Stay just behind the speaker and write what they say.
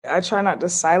I try not to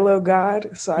silo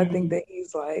God. So I think that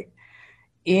he's like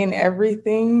in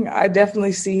everything. I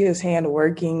definitely see his hand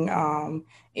working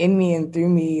in me and through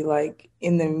me, like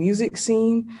in the music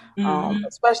scene, Hmm.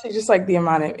 especially just like the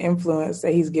amount of influence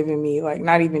that he's given me, like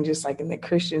not even just like in the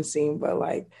Christian scene, but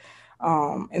like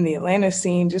in the Atlanta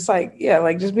scene, just like, yeah,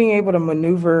 like just being able to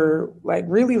maneuver like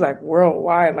really like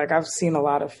worldwide. Like I've seen a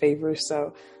lot of favors.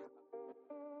 So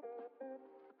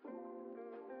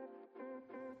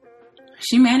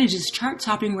She manages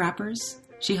chart-topping rappers,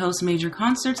 she hosts major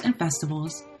concerts and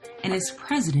festivals, and is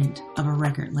president of a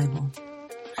record label.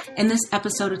 In this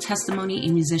episode of Testimony,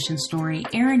 a Musician Story,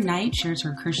 Erinn Knight shares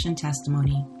her Christian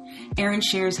testimony. Erinn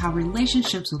shares how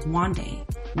relationships with Wande,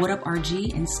 What Up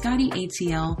RG, and Scotty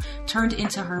ATL turned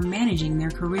into her managing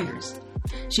their careers.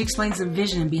 She explains the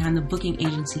vision behind the booking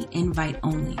agency Invite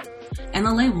Only and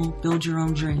the label Build Your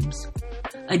Own Dreams.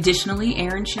 Additionally,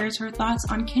 Erinn shares her thoughts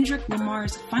on Kendrick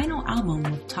Lamar's final album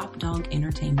with Top Dog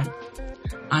Entertainment.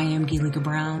 I am Gilika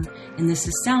Brown, and this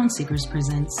is Sound Seekers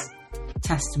Presents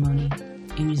Testimony,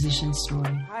 a Musician's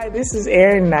Story. hi, this is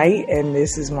Erinn Knight, and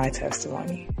this is my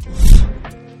testimony.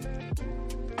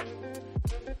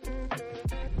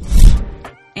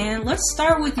 And let's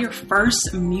start with your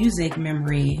first music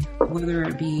memory, whether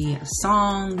it be a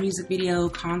song, music video,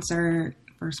 concert,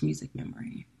 first music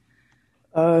memory.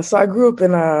 So I grew up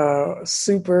in a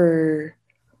super,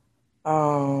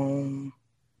 I'd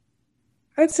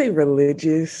say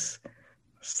religious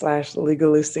slash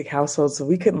legalistic household. So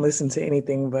we couldn't listen to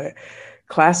anything but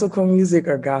classical music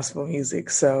or gospel music.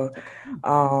 So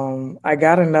I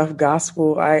got enough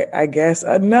gospel, I guess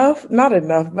enough, not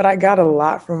enough, but I got a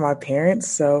lot from my parents.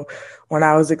 So when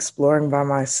I was exploring by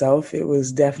myself, it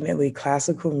was definitely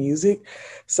classical music.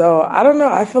 So I don't know.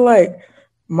 I feel like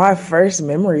my first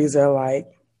memories are like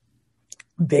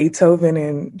Beethoven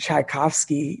and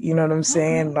Tchaikovsky. You know what I'm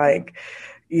saying? Like,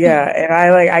 yeah. And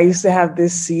I used to have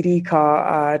this CD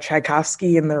called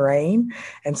Tchaikovsky in the Rain.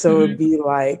 And so it would Mhm. be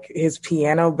like his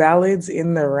piano ballads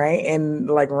in the rain and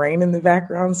like rain in the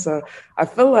background. So I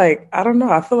feel like, I don't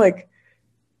know. I feel like,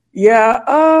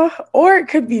 yeah, or it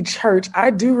could be church.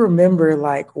 I do remember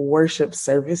like worship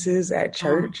services at Oh,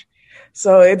 church.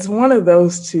 So it's one of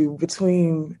those two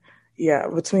between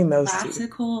those two.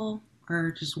 classical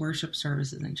or just worship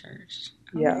services in church?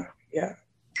 Okay. Yeah, yeah.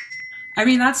 I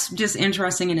mean, that's just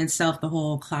interesting in itself, the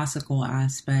whole classical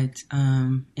aspect,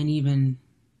 and even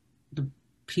the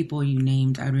people you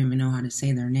named. I don't even know how to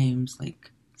say their names. Like,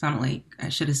 sounded like I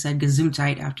should have said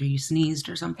Gesundheit after you sneezed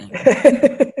or something.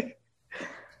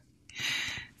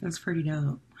 That's pretty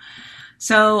dope.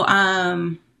 So,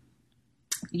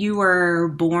 you were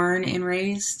born and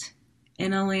raised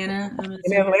in Atlanta, I'm In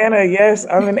assuming? Atlanta, yes,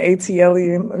 I'm an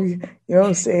ATLian. You know what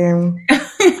I'm saying?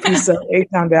 East up,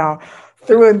 A-Town down,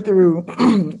 through and through.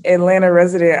 Atlanta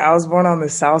resident. I was born on the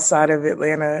south side of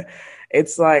Atlanta.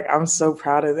 It's like, I'm so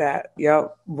proud of that.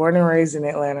 Yep, born and raised in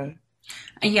Atlanta.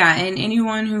 Yeah, and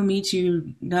anyone who meets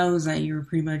you knows that you're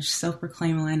pretty much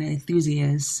self-proclaimed Atlanta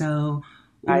enthusiast. So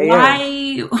I am.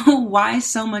 why why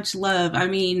so much love? I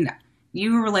mean,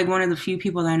 you were like one of the few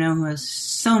people that I know who has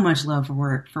so much love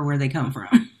for where they come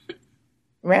from.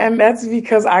 Man, that's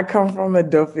because I come from the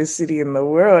dopest city in the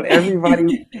world.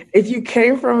 Everybody, if you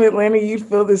came from Atlanta, you'd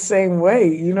feel the same way.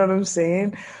 You know what I'm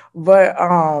saying? But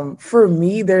for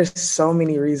me, there's so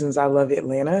many reasons I love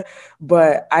Atlanta.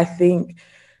 But I think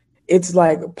it's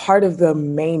like part of the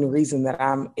main reason that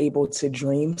I'm able to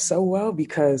dream so well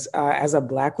because as a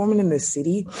Black woman in the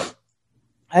city,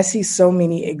 I see so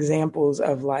many examples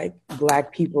of like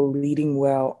Black people leading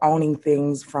well, owning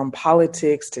things from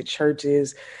politics to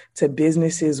churches to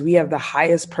businesses. We have the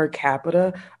highest per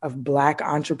capita of Black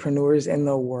entrepreneurs in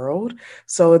the world.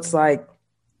 So it's like,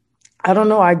 I don't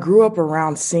know. I grew up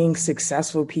around seeing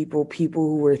successful people, people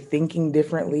who were thinking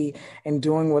differently and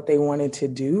doing what they wanted to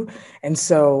do. And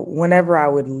so whenever I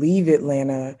would leave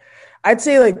Atlanta, I'd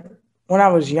say like when I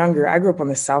was younger, I grew up on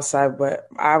the south side, but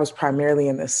I was primarily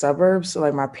in the suburbs. So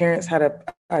like my parents had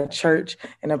a church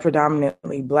in a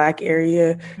predominantly Black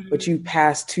area, but you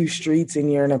pass two streets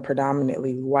and you're in a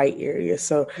predominantly white area.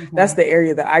 So that's Okay. the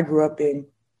area that I grew up in,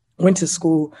 went to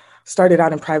school, started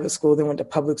out in private school, then went to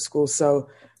public school. So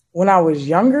when I was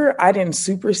younger, I didn't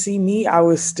super see me. I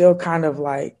was still kind of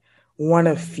like one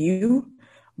of few.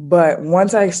 But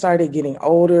once I started getting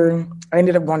older, I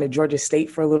ended up going to Georgia State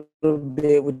for a little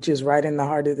bit, which is right in the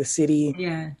heart of the city.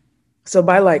 Yeah. So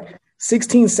by like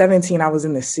 16, 17, I was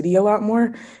in the city a lot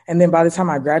more. And then by the time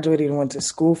I graduated and went to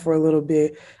school for a little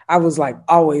bit, I was like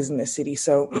always in the city.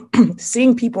 So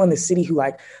seeing people in the city who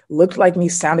like looked like me,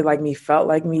 sounded like me, felt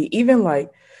like me, even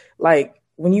like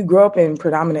when you grow up in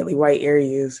predominantly white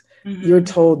areas, you're Mm-hmm.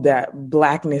 told that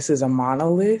blackness is a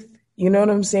monolith. You know what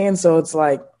I'm saying? So it's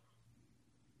like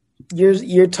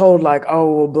you're told like,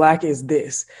 oh well, black is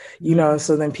this, you know.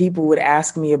 So then people would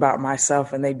ask me about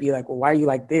myself and they'd be like, well, why are you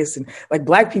like this? And like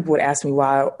black people would ask me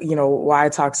why, you know, why I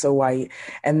talk so white.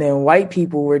 And then white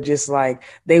people were just like,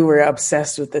 they were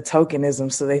obsessed with the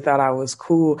tokenism, so they thought I was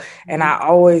cool. And Mm-hmm. I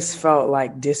always felt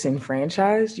like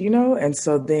disenfranchised, you know. And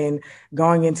so then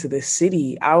going into the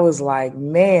city, I was like,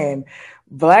 man,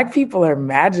 Black people are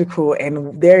magical,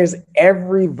 and there's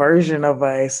every version of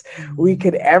us we Mm-hmm.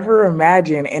 could ever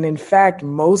imagine. And in fact,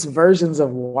 most versions of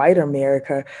white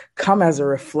America come as a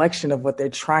reflection of what they're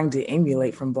trying to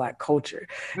emulate from Black culture.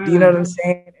 Do you know what I'm Mm.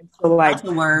 saying? And so, like, That's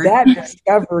a word. that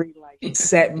discovery, like,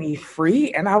 set me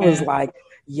free. And I was Yeah. like,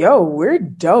 yo, we're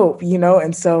dope, you know?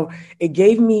 And so it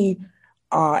gave me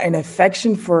an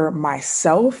affection for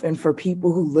myself and for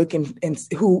people who look in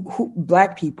who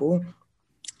Black people.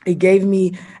 It gave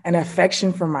me an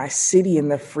affection for my city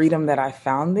and the freedom that I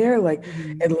found there. Like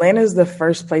Mm-hmm. Atlanta is the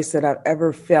first place that I've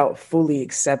ever felt fully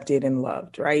accepted and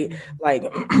loved, right?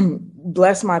 Like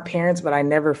bless my parents, but I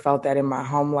never felt that in my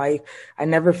home life. I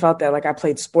never felt that. Like I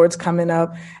played sports coming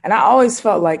up and I always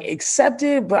felt like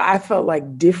accepted, but I felt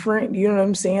like different. You know what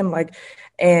I'm saying? Like,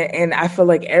 and I feel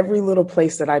like every little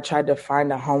place that I tried to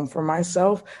find a home for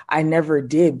myself, I never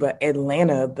did. But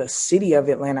Atlanta, the city of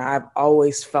Atlanta, I've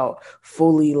always felt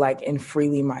fully like and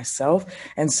freely myself.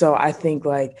 And so I think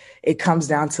like it comes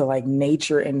down to like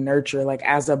nature and nurture. Like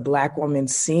as a Black woman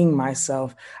seeing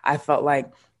myself, I felt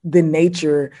like the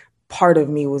nature part of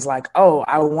me was like, oh,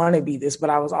 I want to be this,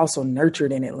 but I was also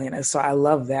nurtured in Atlanta. So I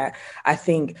love that. I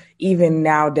think even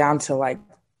now down to like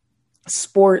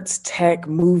sports, tech,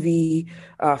 movie,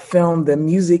 film, the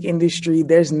music industry.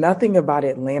 There's nothing about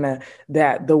Atlanta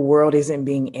that the world isn't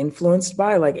being influenced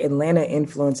by. Like Atlanta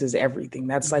influences everything.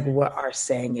 That's like what Yes. our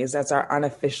saying is. That's our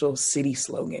unofficial city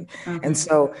slogan. And Okay.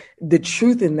 so the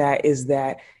truth in that is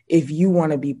that if you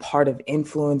want to be part of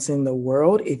influencing the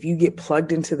world, if you get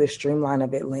plugged into the streamline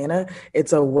of Atlanta,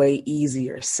 it's a way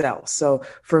easier sell. So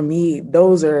for me,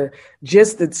 those are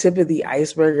just the tip of the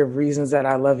iceberg of reasons that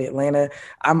I love Atlanta.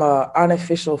 I'm a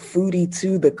unofficial foodie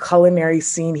too. The culinary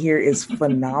scene here is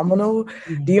phenomenal.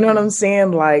 Do you know what I'm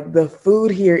saying? Like the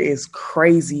food here is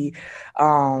crazy.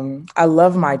 I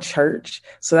love my church.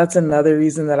 So that's another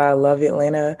reason that I love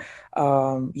Atlanta.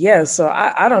 Yeah, so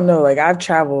I don't know. Like I've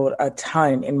traveled a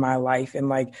ton in my life and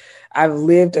like I've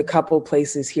lived a couple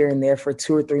places here and there for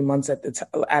 2 or 3 months at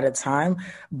a time,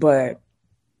 but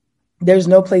there's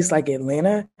no place like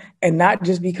Atlanta. And not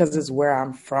just because it's where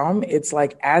I'm from, it's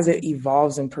like as it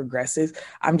evolves and progresses,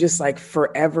 I'm just like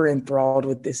forever enthralled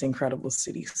with this incredible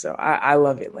city. So I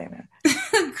love Atlanta.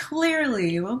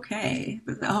 Clearly, okay.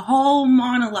 A whole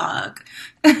monologue.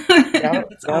 Yep, That's yep,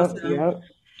 awesome. yep.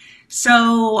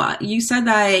 So you said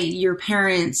that your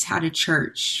parents had a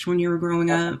church when you were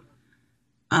growing up.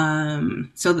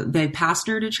 So they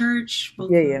pastored a church.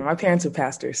 Both. Yeah, yeah. My parents are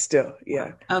pastors still.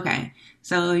 Yeah, Okay,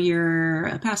 so you're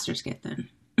a pastor's kid then.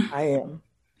 I am. And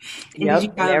did you Yep.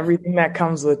 And have everything that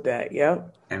comes with that.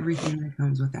 Yep. everything that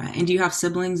comes with that? And do you have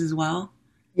siblings as well?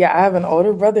 Yeah, I have an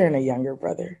older brother and a younger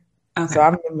brother. So Okay,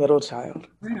 I'm the middle child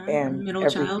right on. I'm a and middle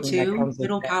child everything that too. comes with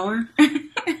Middle that. power.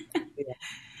 Yeah.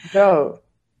 So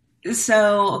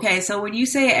So, okay, so when you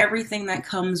say everything that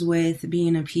comes with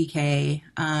being a PK,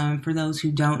 for those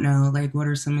who don't know, like what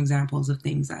are some examples of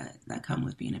things that come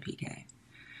with being a PK?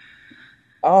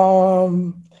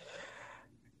 Um,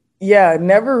 yeah,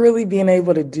 never really being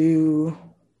able to do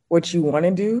what you want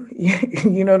to do.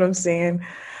 You know what I'm saying?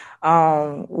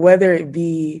 Whether it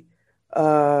be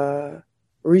uh,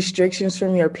 restrictions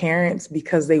from your parents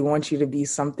because they want you to be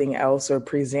something else or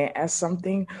present as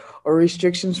something, or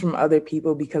restrictions from other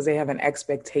people because they have an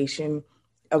expectation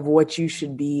of what you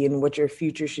should be and what your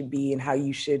future should be and how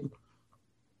you should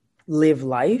live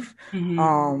life. Mm-hmm.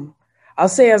 Um, I'll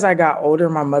say as I got older,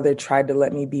 my mother tried to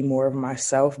let me be more of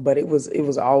myself, but it was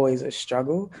always a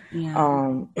struggle. Yeah.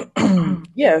 Um,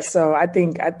 yeah, so I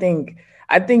think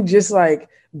just like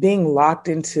being locked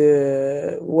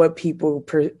into what people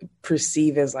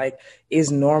perceive as like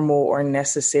is normal or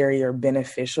necessary or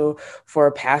beneficial for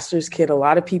a pastor's kid. A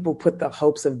lot of people put the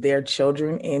hopes of their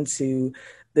children into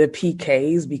the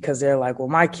PKs because they're like, well,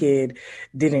 my kid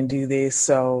didn't do this.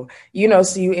 So,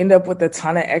 so you end up with a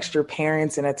ton of extra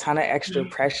parents and a ton of extra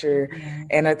pressure Yeah.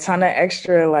 and a ton of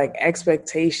extra like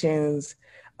expectations,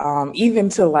 even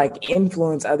to like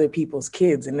influence other people's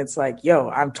kids. And it's like, yo,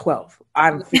 I'm 12,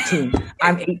 I'm 15,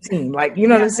 I'm 18. Like, you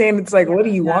know what Yeah. I'm saying? It's like, what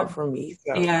do you Yeah. want from me?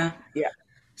 So, Yeah. yeah.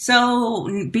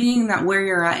 So being that where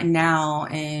you're at now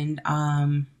and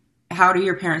how do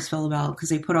your parents feel about because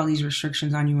they put all these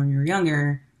restrictions on you when you were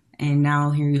younger and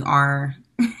now here you are.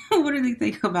 What do they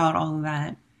think about all of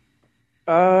that?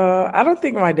 I don't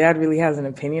think my dad really has an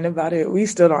opinion about it. We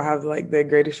still don't have like the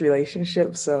greatest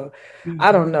relationship, so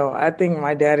I Mm-hmm. don't know. I think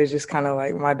my dad is just kind of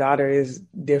like my daughter is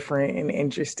different and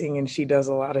interesting, and she does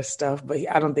a lot of stuff, but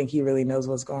I don't think he really knows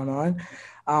what's going on.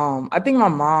 I think my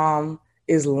mom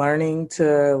is learning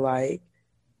to like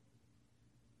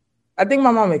I think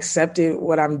my mom accepted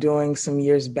what I'm doing some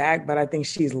years back, but I think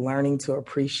she's learning to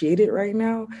appreciate it right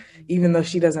now, even though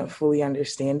she doesn't fully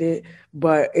understand it.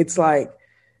 But it's like,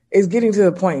 it's getting to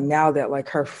the point now that like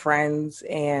her friends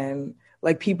and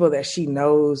like people that she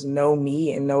knows know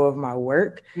me and know of my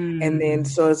work. And then Mm-hmm.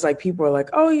 so it's like people are like,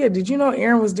 oh yeah, did you know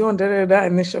Erinn was doing da da da?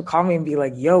 And then she'll call me and be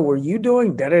like, yo, were you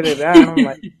doing da da da da? And I'm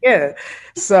like, yeah.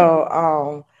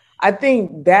 So I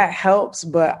think that helps,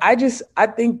 but I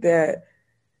think that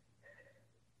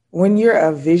when you're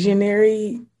a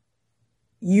visionary,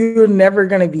 you're never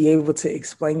going to be able to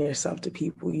explain yourself to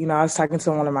people. You know, I was talking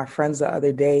to one of my friends the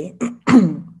other day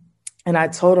and I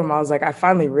told him, I was like, I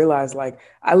finally realized like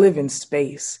I live in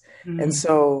space. And Mm-hmm.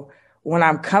 so when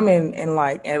I'm coming and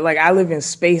like I live in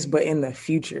space, but in the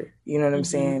future, you know what I'm Mm-hmm.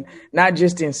 saying? Not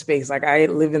just in space, like I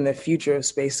live in the future of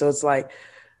space. So it's like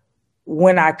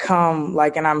when I come,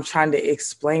 like, and I'm trying to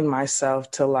explain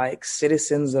myself to like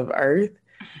citizens of Earth,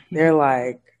 they're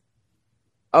like,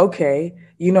 okay,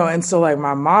 you know, and so like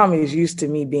my mom is used to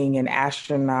me being an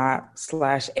astronaut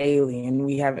slash alien.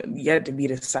 We haven't yet to be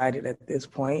decided at this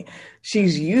point.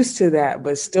 She's used to that,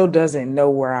 but still doesn't know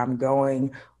where I'm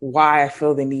going, why I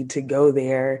feel the need to go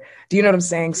there. Do you know what I'm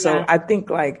saying? So Yeah. I think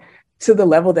like to the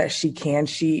level that she can,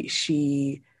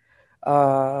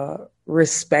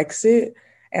 respects it.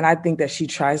 And I think that she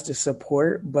tries to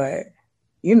support, but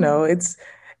you know, it's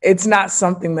not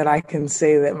something that I can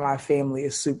say that my family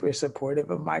is super supportive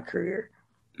of my career.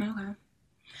 Okay.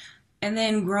 And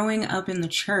then growing up in the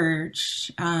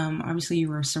church, obviously you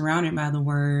were surrounded by the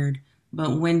word,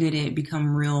 but when did it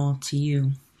become real to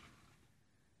you?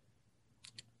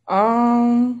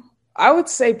 I would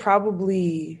say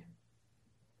probably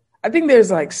I think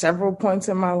there's like several points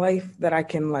in my life that I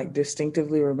can like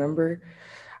distinctively remember.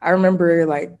 I remember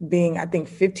like being, I think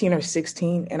 15 or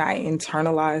 16, and I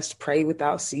internalized pray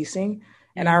without ceasing.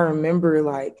 And I Mm-hmm. remember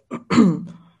like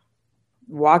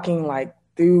walking like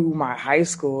through my high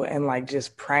school and like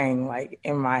just praying like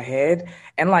in my head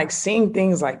and like seeing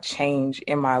things like change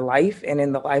in my life and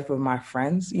in the life of my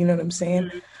friends. You know what I'm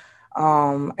saying?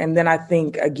 And then I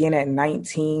think again at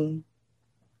 19,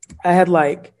 I had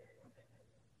like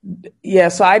yeah,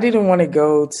 so I didn't want to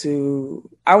go to,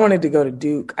 I wanted to go to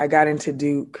Duke. I got into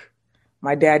Duke.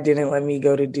 My dad didn't let me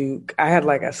go to Duke. I had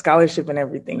like a scholarship and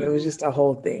everything. It was just a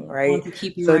whole thing, I want right? to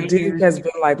keep you So right Duke here. has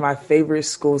been like my favorite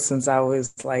school since I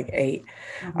was like 8.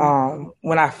 Mm-hmm.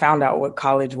 When I found out what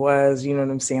college was, you know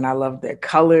what I'm saying? I loved their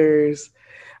colors.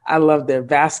 I loved their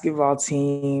basketball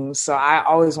team. So I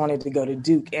always wanted to go to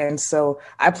Duke. And so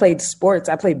I played sports.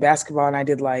 I played basketball and I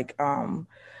did like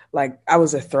I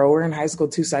was a thrower in high school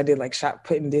too. So I did like shot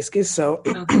put and discus. So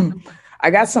Okay. I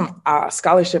got some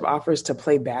scholarship offers to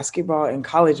play basketball in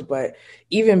college, but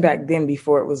even back then,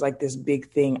 before it was like this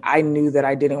big thing, I knew that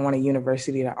I didn't want a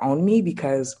university to own me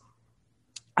because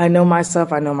I know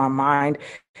myself, I know my mind.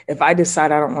 If I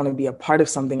decide I don't want to be a part of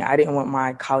something, I didn't want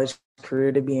my college career to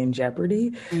be in jeopardy.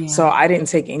 So Yeah. I didn't take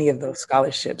any of those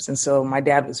scholarships. And so my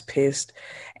dad was pissed.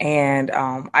 And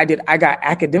I got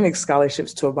academic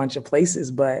scholarships to a bunch of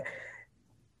places, but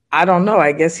I don't know.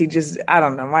 I guess he just, I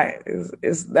don't know.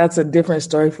 That's a different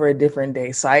story for a different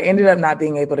day. So I ended up not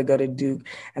being able to go to Duke.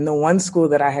 And the one school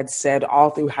that I had said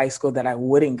all through high school that I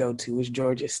wouldn't go to was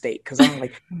Georgia State. Cause I'm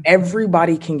like,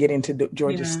 everybody can get into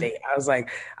Georgia Yeah. State. I was like,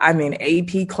 I'm in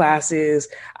AP classes.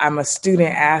 I'm a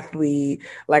student athlete.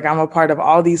 Like I'm a part of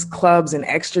all these clubs and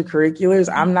extracurriculars.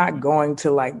 I'm not going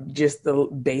to like just the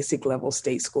basic level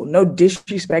state school. No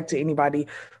disrespect to anybody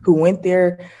who went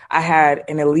there. I had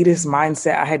an elitist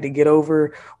mindset I had to get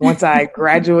over once I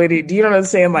graduated. Do you know what I'm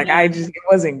saying? Like Yeah. it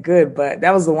wasn't good, but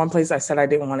that was the one place I said I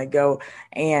didn't want to go.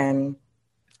 And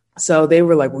so they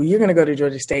were like, well, you're going to go to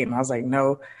Georgia State. And I was like,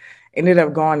 no. Ended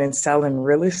up going and selling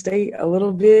real estate a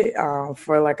little bit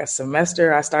for like a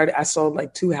semester. I sold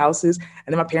like 2 houses.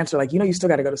 And then my parents were like, you know, you still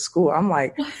got to go to school. I'm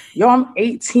like, yo, I'm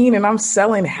 18 and I'm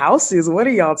selling houses. What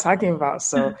are y'all talking about?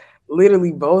 So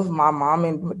literally both my mom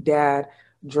and dad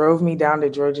drove me down to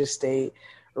Georgia State,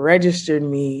 registered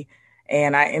me,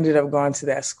 and I ended up going to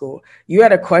that school. You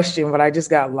had a question, but I just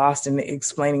got lost in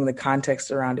explaining the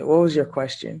context around it. What was your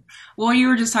question? Well, you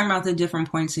were just talking about the different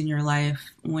points in your life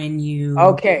when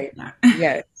you, Okay. yeah.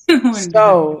 Yes. when different,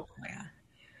 So yeah.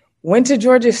 Went to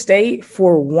Georgia State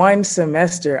for 1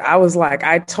 semester. I was like,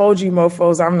 I told you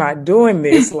mofos, I'm not doing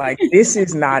this. Like, this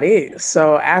is not it.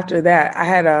 So after that, I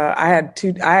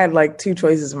had like two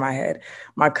choices in my head.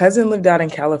 My cousin lived out in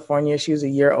California. She was a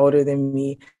year older than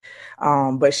me.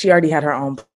 But she already had her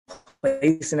own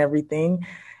place and everything.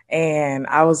 And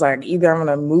I was like, either I'm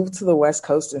going to move to the West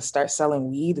Coast and start selling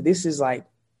weed. This is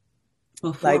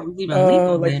Before it was even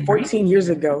legal like then, right? 14 years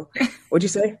ago. What'd you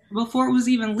say? Before it was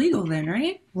even legal then,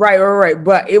 right? Right.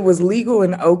 But it was legal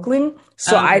in Oakland.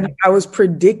 So Okay. I was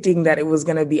predicting that it was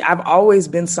going to be, I've always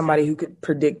been somebody who could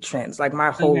predict trends like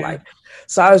my whole Okay. life.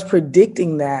 So I was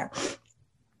predicting that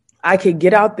I could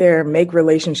get out there, make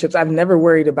relationships. I've never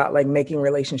worried about like making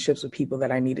relationships with people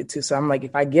that I needed to. So I'm like,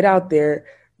 if I get out there,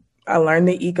 I learn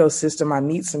the ecosystem, I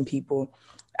meet some people,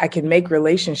 I can make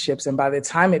relationships. And by the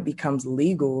time it becomes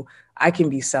legal, I can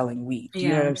be selling weed. Do you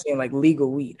know what Yeah. I'm saying? Like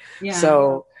legal weed. Yeah.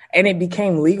 So, and it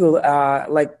became legal,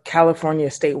 like California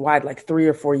statewide, like 3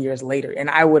 or 4 years later. And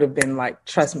I would have been like,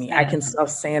 trust me, I can sell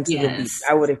sand to the Yes. beach.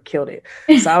 I would have killed it.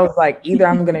 So I was like, either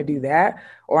I'm going to do that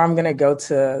or I'm going to go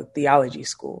to theology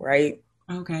school. Right.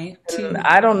 Okay. And Two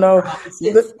I don't know.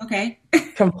 opposites. Okay.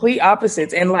 Complete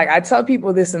opposites. And like I tell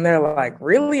people this and they're like,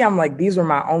 really? I'm like, these were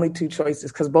my only two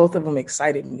choices because both of them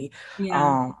excited me.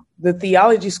 Yeah. The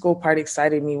theology school part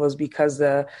excited me was because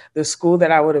the school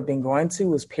that I would have been going to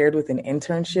was paired with an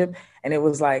internship, and it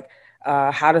was like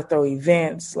how to throw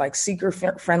events, like seeker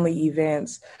friendly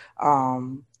events.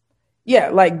 Yeah,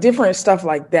 like different stuff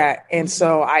like that. And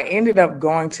so I ended up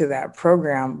going to that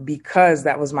program because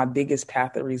that was my biggest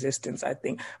path of resistance, I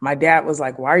think. My dad was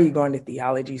like, why are you going to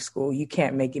theology school? You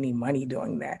can't make any money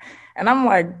doing that. And I'm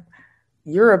like,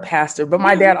 you're a pastor. But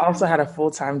my dad also had a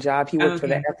full-time job. He worked for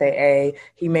the Okay. FAA.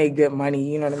 He made good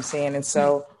money. You know what I'm saying? And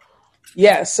so,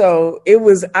 yeah, so it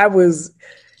was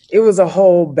a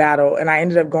whole battle, and I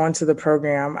ended up going to the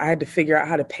program. I had to figure out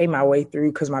how to pay my way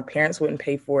through because my parents wouldn't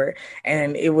pay for it,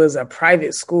 and it was a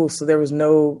private school, so there was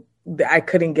I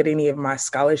couldn't get any of my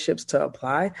scholarships to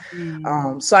apply.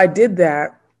 So I did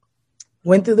that,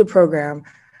 went through the program,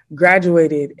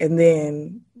 graduated, and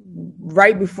then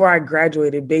right before I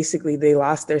graduated, basically they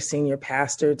lost their senior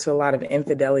pastor to a lot of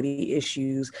infidelity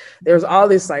issues. There was all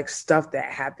this like stuff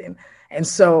that happened. And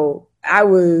so I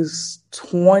was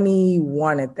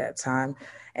 21 at that time.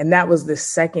 And that was the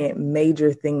second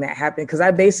major thing that happened. Cause I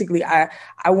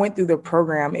went through the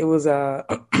program. It was a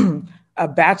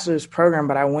bachelor's program,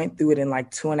 but I went through it in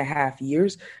like 2.5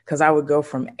 years because I would go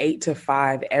from 8 to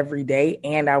 5 every day.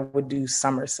 And I would do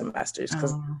summer semesters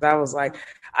because I was like,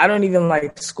 I don't even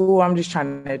like school. I'm just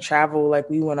trying to travel. Like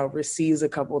we went overseas a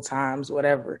couple times,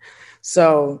 whatever.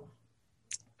 So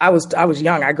I was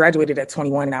young. I graduated at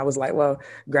 21 and I was like, well,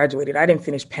 graduated. I didn't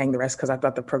finish paying the rest because I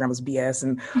thought the program was BS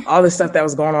and all the stuff that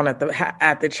was going on at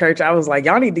the church. I was like,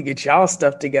 y'all need to get y'all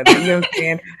stuff together. You know what I'm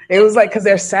saying? It was like, cause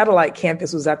their satellite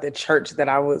campus was at the church that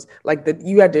I was like,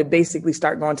 you had to basically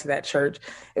start going to that church.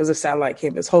 It was a satellite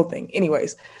campus, whole thing.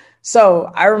 Anyways.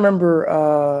 So I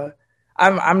remember,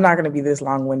 I'm not going to be this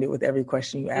long winded with every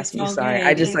question you ask It's me. all Sorry. good.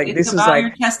 I just like, It's this was about like,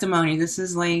 your testimony. This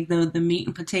is like the meat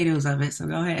and potatoes of it. So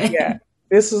go ahead. yeah,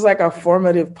 this was like a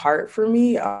formative part for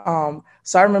me.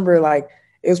 So I remember like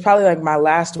it was probably like my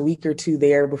last week or two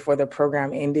there before the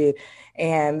program ended.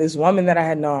 And this woman that I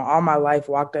had known all my life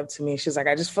walked up to me and she's like,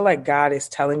 I just feel like God is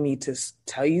telling me to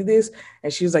tell you this.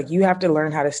 And she was like, you have to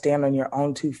learn how to stand on your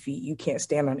own 2 feet. You can't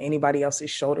stand on anybody else's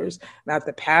shoulders, not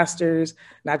the pastors,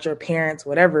 not your parents,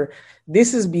 whatever.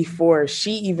 This is before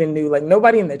she even knew, like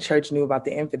nobody in the church knew about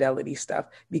the infidelity stuff.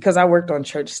 Because I worked on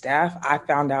church staff, I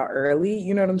found out early,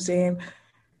 you know what I'm saying?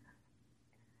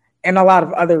 And a lot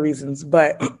of other reasons.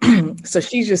 But so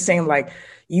she's just saying, like,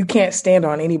 you can't stand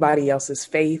on anybody else's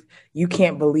faith. You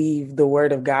can't believe the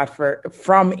word of God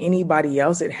from anybody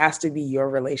else. It has to be your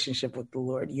relationship with the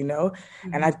Lord, you know?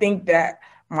 Mm-hmm. And I think that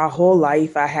my whole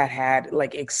life I had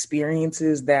like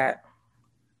experiences that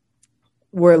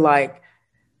were like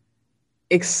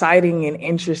exciting and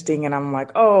interesting. And I'm like,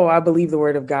 oh, I believe the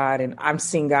word of God and I'm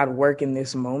seeing God work in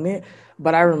this moment.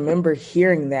 But I remember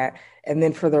hearing that. And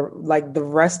then for the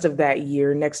rest of that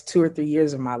year, next 2 or 3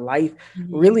 years of my life,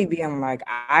 really being like,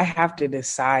 I have to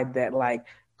decide that like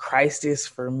Christ is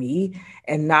for me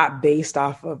and not based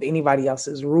off of anybody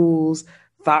else's rules,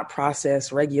 thought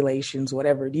process, regulations,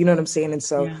 whatever. Do you know what I'm saying? And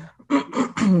so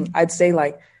I'd say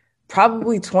like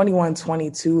probably 21,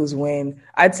 22 is when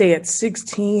I'd say at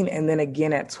 16 and then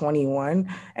again at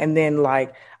 21. And then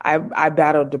like I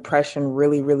battled depression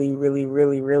really, really, really,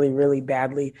 really, really, really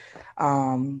badly.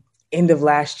 End of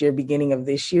last year, beginning of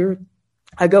this year.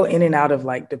 I go in and out of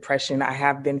like depression. I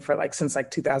have been for like since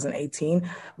like 2018.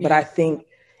 But I think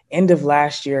end of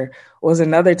last year was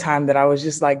another time that I was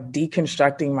just like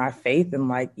deconstructing my faith and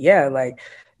like, yeah, like,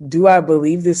 do I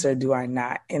believe this or do I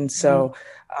not? And Mhm. so,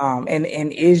 and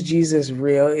is Jesus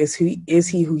real? Is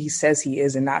he who he says he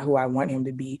is and not who I want him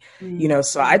to be? You Mhm. know,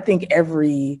 so I think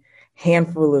every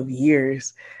handful of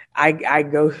years, I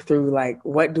go through like,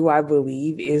 what do I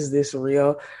believe? Is this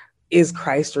real? Is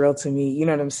Christ real to me? You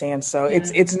know what I'm saying? So Yeah.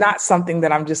 it's not something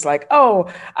that I'm just like, oh,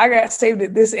 I got saved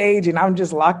at this age and I'm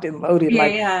just locked and loaded. Yeah.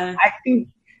 Like, Yeah. I think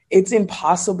it's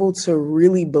impossible to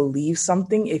really believe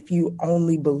something if you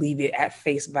only believe it at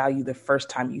face value the first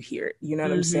time you hear it. You know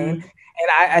what I'm saying? Hmm.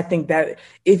 And I think that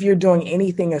if you're doing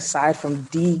anything aside from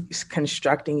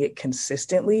deconstructing it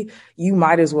consistently, you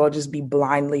might as well just be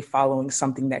blindly following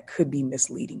something that could be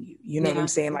misleading you. You know what I'm Yeah.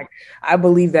 saying? Like, I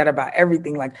believe that about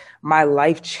everything. Like, my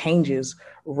life changes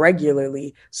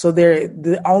regularly. So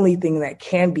the only thing that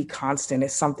can be constant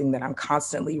is something that I'm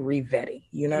constantly revetting.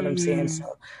 You know what I'm saying? Hmm.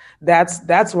 So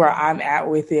that's where I'm at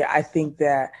with it. I think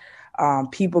that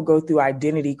people go through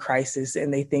identity crisis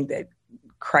and they think that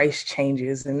Christ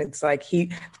changes, and it's like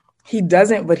he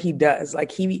doesn't, but he does.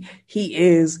 Like, he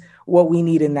is what we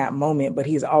need in that moment, but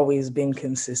he's always been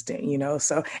consistent, you know.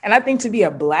 So, and I think to be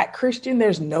a Black Christian,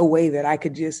 there's no way that I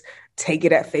could just take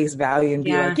it at face value and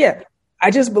be Yeah. like, yeah, I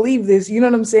just believe this. You know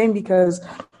what I'm saying? Because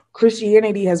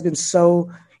Christianity has been so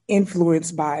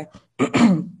influenced by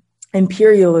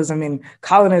imperialism and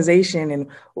colonization and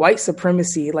white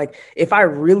supremacy. Like, if I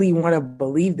really want to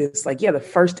believe this, like, yeah, the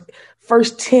first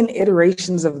 10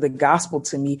 iterations of the gospel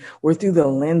to me were through the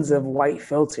lens of white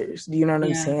filters. Do you know what I'm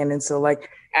Yeah. saying? And so, like,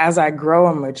 as I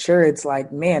grow and mature, it's like,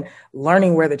 man,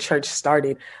 learning where the church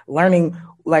started, learning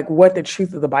like what the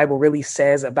truth of the Bible really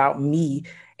says about me,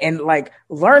 and like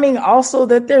learning also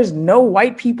that there's no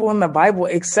white people in the Bible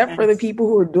except for the Yes. people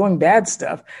who are doing bad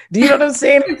stuff. Do you know what I'm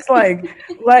saying? It's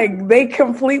like they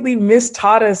completely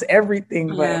mistaught us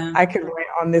everything. But Yeah. I could rant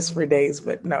on this for days.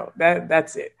 But no,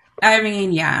 that's it. I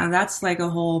mean, yeah, that's like a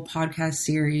whole podcast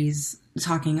series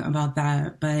talking about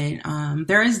that. But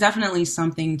there is definitely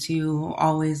something to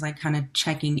always like kind of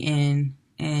checking in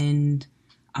and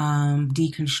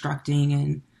deconstructing,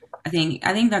 and I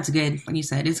think that's good. Like you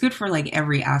said, it's good for like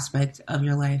every aspect of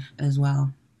your life as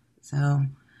well. So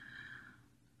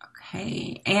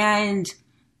okay, and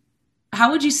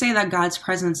how would you say that God's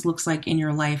presence looks like in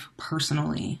your life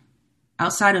personally,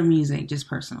 outside of music, just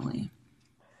personally?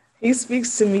 He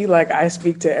speaks to me like I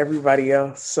speak to everybody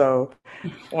else. So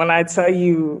when I tell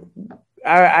you,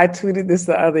 I tweeted this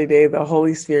the other day, the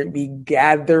Holy Spirit be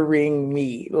gathering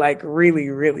me, like, really,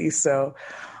 really. So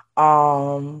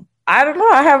I don't know.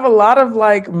 I have a lot of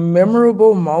like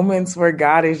memorable moments where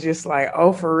God is just like,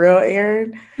 oh, for real,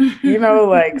 Aaron, you know,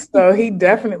 like, so he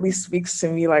definitely speaks to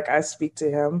me like I speak to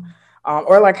him,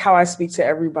 or like how I speak to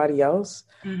everybody else.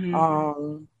 Hmm.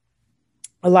 Um,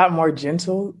 a lot more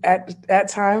gentle at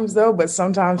times though, but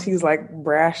sometimes he's like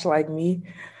brash like me.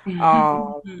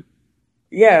 Um,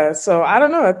 yeah, so I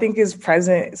don't know. I think his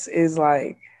presence is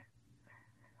like,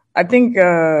 I think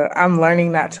I'm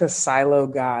learning not to silo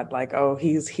God. Like, oh,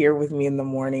 he's here with me in the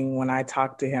morning when I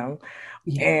talk to him,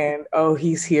 Yeah. and oh,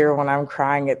 he's here when I'm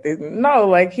crying at this. No,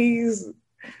 like,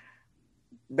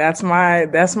 that's my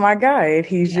guy. And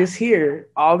he's Yeah. just here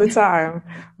all the time,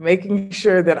 making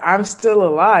sure that I'm still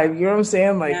alive. You know what I'm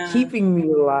saying? Like, Yeah. keeping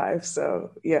me alive.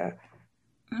 So yeah.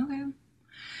 Okay.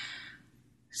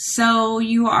 So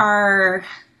you are,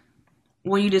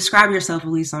 well, you describe yourself, at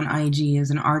least on IG,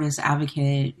 as an artist,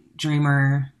 advocate,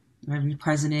 dreamer,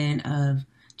 president of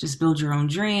Just Build Your Own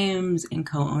Dreams, and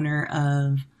co-owner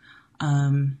of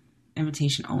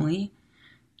Invitation Only.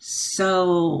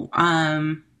 So,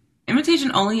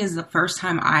 Invitation Only is the first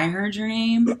time I heard your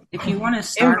name. If you want to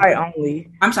start, Invite only.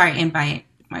 I'm sorry, Invite.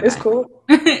 My It's bad. cool.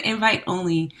 Invite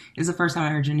Only is the first time I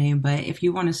heard your name. But if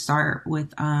you want to start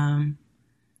with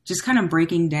just kind of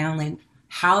breaking down like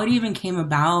how it even came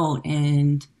about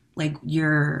and like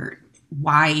your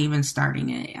why even starting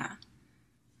it. Yeah.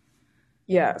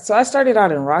 Yeah. So I started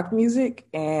out in rock music,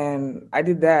 and I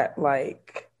did that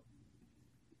like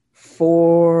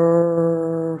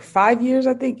for 5 years,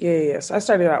 I think. Yeah, yeah. So I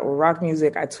started out with rock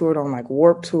music. I toured on like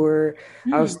Warp Tour. I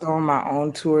Hmm. was throwing my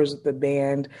own tours with the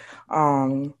band.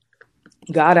 Um,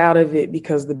 got out of it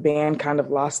because the band kind of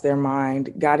lost their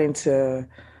mind. Got into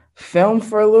film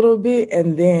for a little bit,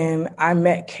 and then I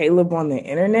met Caleb on the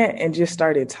internet and just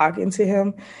started talking to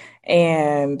him.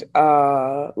 And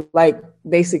like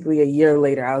basically a year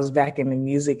later, I was back in the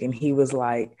music, and he was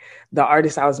like the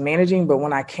artist I was managing. But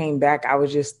when I came back, I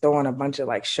was just throwing a bunch of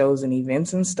like shows and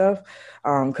events and stuff,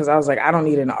 because I was like, I don't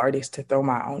need an artist to throw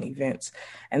my own events.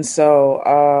 And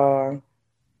so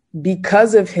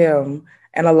because of him,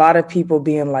 And a lot of people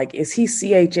being like, is he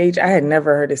CHH? I had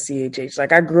never heard of CHH.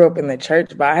 Like, I grew up in the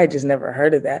church, but I had just never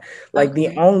heard of that. Like, the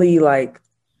Okay. only like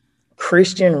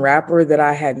Christian rapper that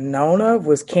I had known of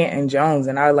was Canton Jones,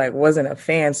 and I like wasn't a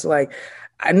fan. So like,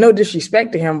 I no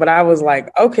disrespect to him, but I was like,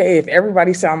 okay, if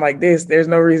everybody sound like this, there's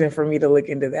no reason for me to look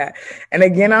into that. And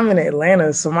again, I'm in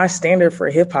Atlanta, so my standard for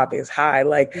hip hop is high.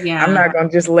 Like, I'm Yeah. not gonna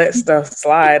just let stuff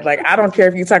slide. Like, I don't care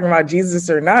if you're talking about Jesus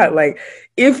or not. Like,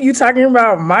 if you're talking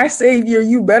about my savior,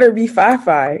 you better be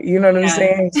fi-fi. You know what I'm Yeah.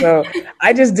 saying? So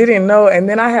I just didn't know. And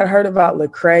then I had heard about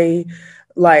Lecrae,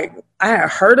 like I had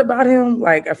heard about him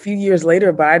like a few years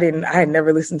later, but I had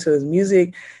never listened to his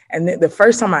music. And the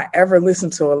first time I ever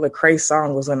listened to a Lecrae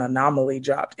song was when Anomaly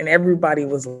dropped. And everybody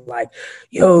was like,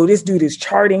 yo, this dude is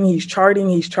charting. He's charting.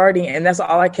 He's charting. And that's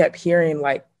all I kept hearing,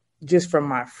 like, just from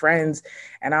my friends.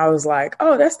 And I was like,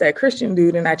 oh, that's that Christian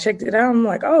dude. And I checked it out. I'm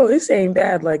like, oh, this ain't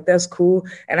bad. Like, that's cool.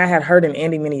 And I had heard an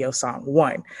Andy Mineo song,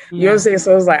 one. You know what I'm Yeah. saying?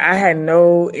 So it was like I had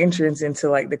no entrance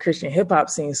into like the Christian hip hop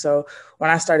scene. So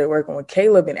when I started working with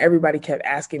Caleb and everybody kept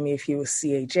asking me if he was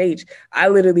CHH, I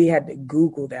literally had to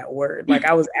Google that word. Like,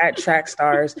 I was at Track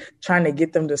Stars trying to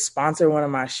get them to sponsor one of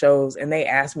my shows. And they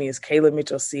asked me, is Caleb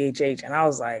Mitchell CHH? And I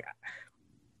was like,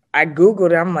 I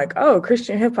Googled it. I'm like, oh,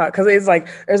 Christian hip hop. Cause it's like,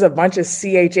 there's a bunch of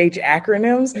CHH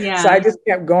acronyms. So I Yeah. just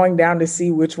kept going down to see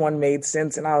which one made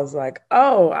sense. And I was like,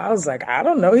 I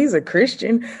don't know. He's a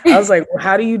Christian. I was like, well,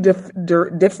 how do you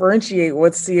differentiate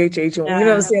what's CHH? And, you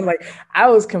know what I'm Yeah. saying? Like, I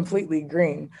was completely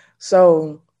green.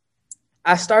 So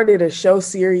I started a show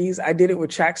series. I did it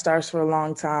with Track Stars for a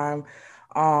long time.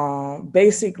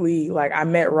 Basically, like, I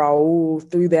met Raul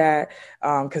through that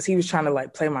because he was trying to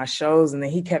like play my shows, and then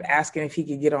he kept asking if he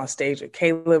could get on stage with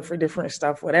Caleb for different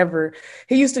stuff, whatever.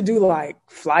 He used to do like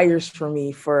flyers for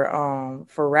me for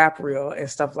Rap Reel and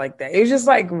stuff like that. It was just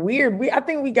like weird. I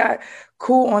think we got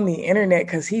cool on the internet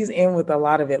because he's in with a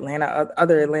lot of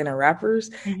other Atlanta rappers.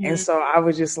 And Hmm. so I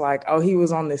was just like, oh, he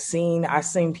was on the scene. I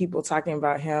seen people talking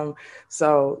about him.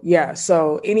 So yeah.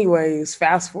 So anyways,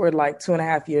 fast forward like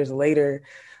 2.5 years later,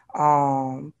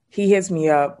 he hits me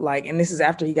up like, and this is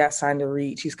after he got signed to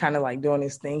Reach. He's kind of like doing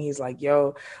his thing. He's like,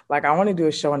 yo, like, I want to do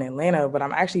a show in Atlanta, but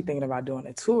I'm actually thinking about doing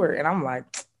a tour. And I'm like,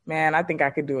 man, I think I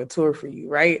could do a tour for you.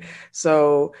 Right.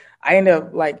 So I end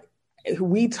up like,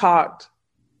 we talked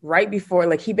right before,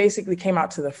 like, he basically came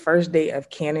out to the first day of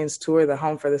Cannon's tour, the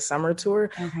Home for the Summer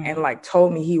tour, and Okay. like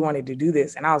told me he wanted to do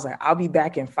this. And I was like, I'll be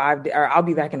back in 5 days, or I'll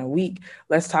be back in a week.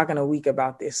 Let's talk in a week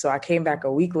about this. So I came back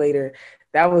a week later.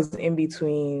 That was in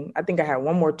between. I think I had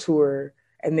one more tour.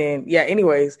 And then, yeah,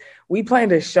 anyways, we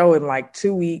planned a show in like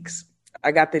 2 weeks.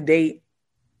 I got the date,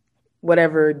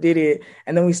 whatever, did it,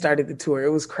 and then we started the tour.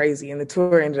 It was crazy, and the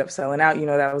tour ended up selling out. You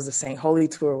know, that was the St. Holy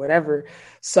tour, whatever.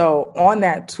 So on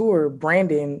that tour,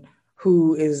 Brandon,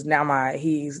 who is now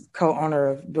he's co-owner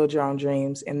of Build Your Own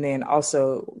Dreams, and then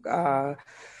also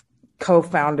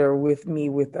co-founder with me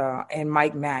with and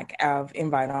Mike Mack of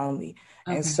Invite Only.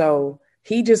 And Okay. so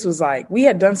he just was like, we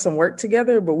had done some work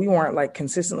together, but we weren't like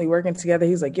consistently working together.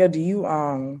 He's like, yo, do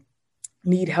you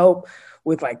need help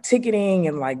with like ticketing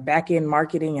and like back end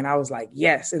marketing? And I was like,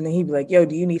 yes. And then he'd be like, yo,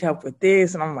 do you need help with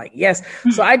this? And I'm like, yes.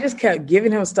 So I just kept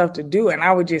giving him stuff to do. And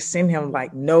I would just send him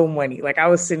like no money. Like, I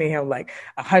was sending him like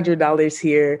 $100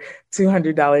 here,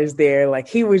 $200 there. Like,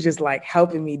 he was just like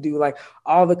helping me do like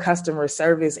all the customer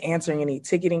service, answering any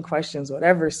ticketing questions,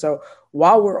 whatever. So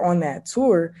while we're on that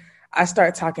tour, I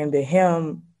start talking to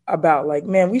him about like,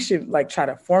 man, we should like try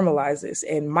to formalize this.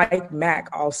 And Mike Mack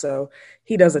also,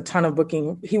 he does a ton of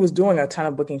booking. He was doing a ton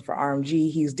of booking for RMG.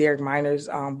 He's Derek Miner's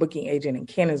booking agent and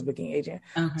Cannon's booking agent.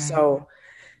 Okay. So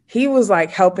he was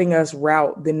like helping us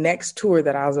route the next tour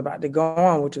that I was about to go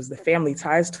on, which was the Family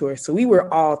Ties tour. So we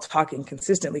were all talking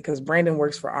consistently because Brandon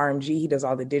works for RMG. He does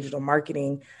all the digital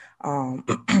marketing,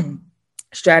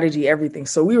 strategy, everything.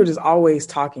 So we were just always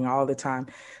talking all the time.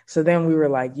 So then we were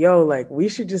like, yo, like, we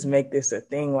should just make this a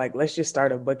thing. Like, let's just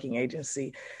start a booking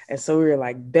agency. And so we were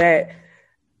like, bet.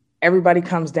 Everybody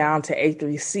comes down to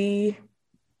A3C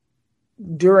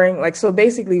during, like, so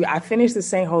basically I finished the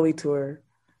St. Holy tour,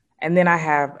 and then I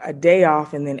have a day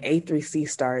off, and then A3C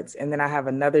starts, and then I have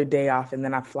another day off, and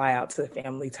then I fly out to the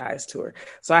Family Ties tour.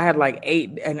 So I had like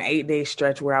an 8 day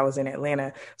stretch where I was in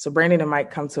Atlanta. So Brandon and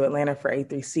Mike come to Atlanta for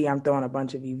A3C. I'm throwing a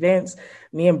bunch of events.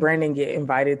 Me and Brandon get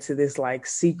invited to this like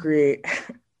secret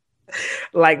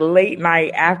like late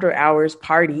night after hours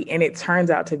party, and it turns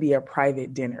out to be a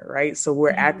private dinner, right? So we're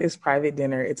at Mhm. this private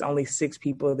dinner. It's only 6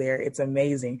 people there. It's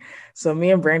amazing. So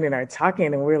me and Brandon are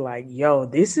talking and we're like, yo,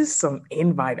 this is some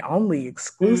invite only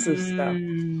exclusive stuff.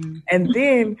 Mm. And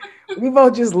then we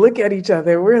both just look at each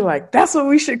other. We're like, that's what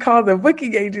we should call the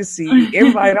booking agency,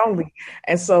 invite only.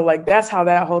 And so, like, that's how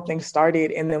that whole thing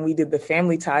started. And then we did the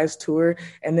Family Ties tour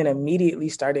and then immediately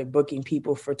started booking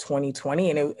people for 2020.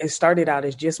 And it started out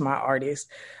as just my artists.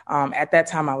 At that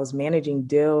time, I was managing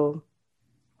Dill,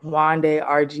 Wande,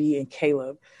 RG, and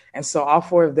Caleb. And so all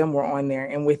 4 of them were on there.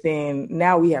 And within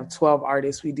now we have 12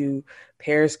 artists. We do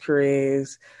Paris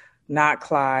Chariz, Not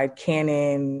Clyde,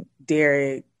 Cannon,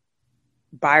 Derek,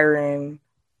 Byron,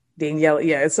 Danielle,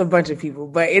 yeah, it's a bunch of people,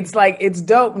 but it's like it's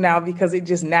dope now because it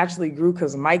just naturally grew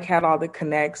because Mike had all the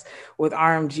connects with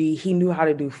RMG. He knew how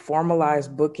to do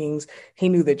formalized bookings. He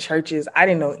knew the churches. I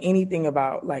didn't know anything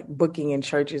about like booking in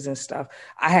churches and stuff.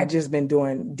 I had just been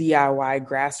doing DIY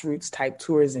grassroots type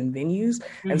tours and venues.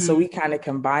 And so Mhm. we kind of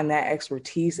combine that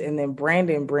expertise. And then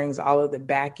Brandon brings all of the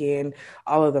back end,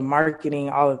 all of the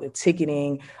marketing, all of the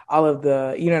ticketing, all of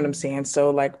the, you know what I'm saying? So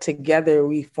like together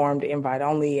we formed Invite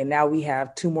Only and now we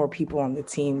have 2 more people on the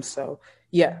team. So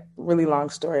yeah, really long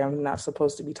story. I'm not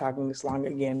supposed to be talking this long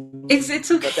again, It's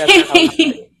but that's how we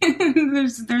started.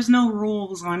 okay. There's no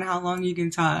rules on how long you can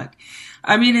talk.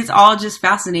 I mean, it's all just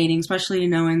fascinating, especially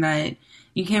knowing that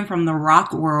you came from the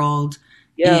rock world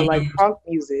Yeah, and like punk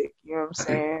music, you know what I'm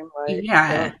saying? Like,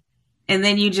 yeah. yeah. And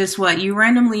then you just you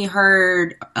randomly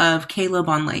heard of Caleb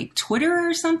on like Twitter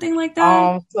or something like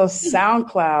that? So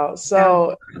SoundCloud. Sound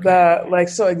So okay.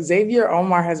 so Xavier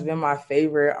Omar has been my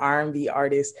favorite R&B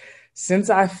artist since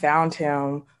I found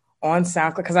him on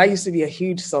SoundCloud because I used to be a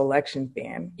huge Selection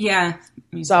fan. Yeah,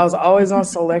 me So I too. was always on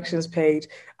Selections page.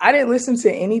 I didn't listen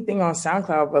to anything on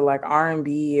SoundCloud but like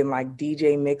R&B and like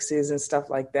DJ mixes and stuff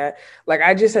like that. Like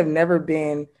I just have never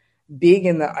been big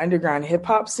in the underground hip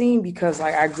hop scene because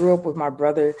like I grew up with my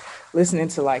brother listening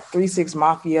to like 3 6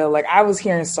 Mafia. Like I was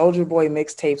hearing Soldier Boy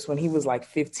mixtapes when he was like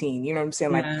 15. You know what I'm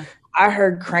saying? Like Yeah. I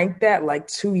heard Crank That like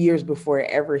 2 years before it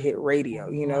ever hit radio,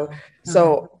 Oh, you know? wow. Okay.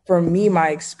 So for me, my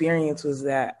experience was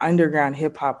that underground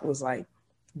hip hop was like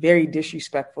very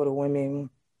disrespectful to women,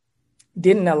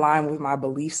 didn't align with my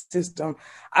belief system.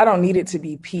 I don't need it to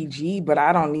be PG, but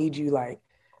I don't need you like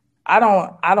I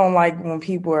don't like when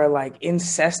people are like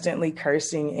incessantly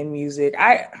cursing in music.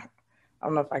 I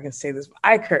don't know if I can say this, but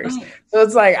I curse. Okay. So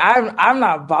it's like I'm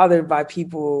not bothered by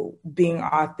people being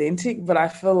authentic, but I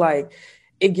feel like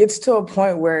it gets to a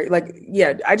point where like,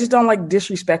 yeah, I just don't like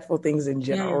disrespectful things in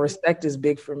general. Yeah. Respect is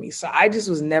big for me. So I just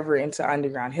was never into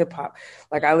underground hip hop.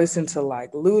 Like I listened to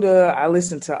like Luda, I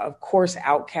listened to of course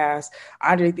Outkast,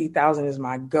 Andre 3000 is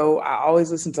my go. I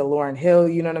always listen to Lauryn Hill,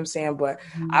 you know what I'm saying? But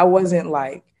Mhm. I wasn't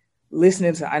like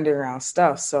listening to underground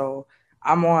stuff. So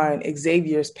I'm on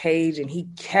Xavier's page and he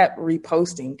kept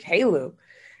reposting Caleb.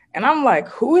 And I'm like,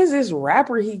 who is this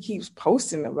rapper he keeps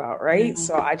posting about? Right. Yeah.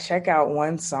 So I check out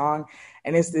one song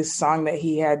and it's this song that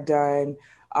he had done.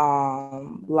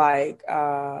 Like,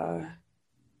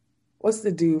 what's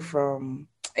the dude from?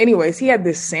 Anyways, he had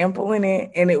this sample in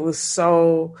it and it was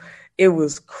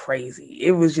crazy.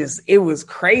 It was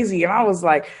crazy. And I was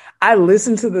like, I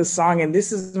listened to the song and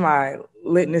this is my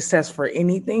litmus test for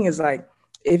anything is like,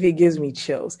 if it gives me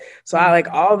chills. So I like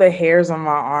all the hairs on my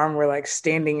arm were like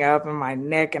standing up in my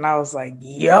neck and I was like,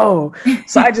 yo.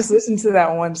 So I just listened to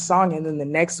that one song and then the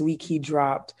next week he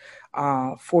dropped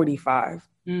 45.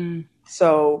 Mm.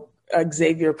 So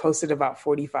Xavier posted about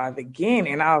 45 again,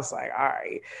 and I was like, all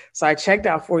right. So I checked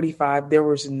out 45. There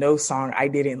was no song I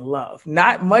didn't love,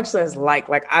 not much less like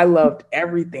I loved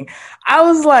everything. I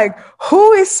was like,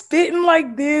 who is spitting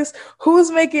like this?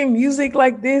 Who's making music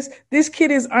like this? This kid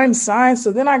is unsigned.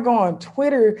 So then I go on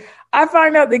Twitter. I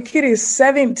find out the kid is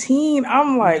 17.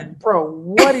 I'm Yeah. like, bro,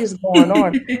 what is going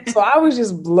on? So I was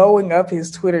just blowing up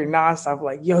his Twitter nonstop,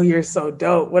 like, yo, you're so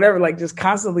dope, whatever, like just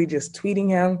constantly just tweeting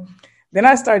him. Then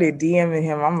I started DMing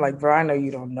him. I'm like, bro, I know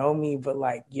you don't know me, but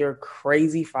like, you're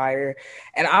crazy fire.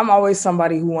 And I'm always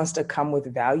somebody who wants to come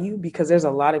with value because there's a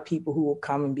lot of people who will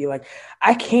come and be like,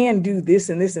 I can do this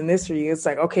and this and this for you. It's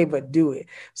like, okay, but do it.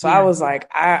 So I Yeah. was like,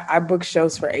 I booked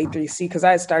shows for A3C because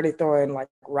I had started throwing like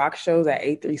rock shows at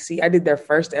A3C. I did their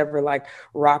first ever like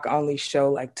rock only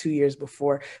show like 2 years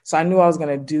before. So I knew I was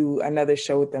going to do another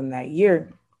show with them that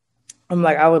year. I'm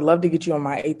like, I would love to get you on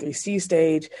my A3C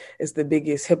stage. It's the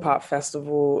biggest hip hop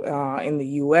festival in the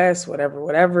US, whatever,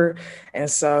 whatever.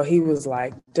 And so he was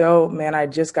like, dope, man, I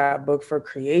just got booked for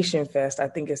Creation Fest. I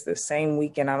think it's the same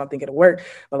weekend. I don't think it'll work,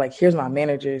 but like, here's my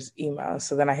manager's email.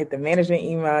 So then I hit the management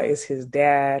email, it's his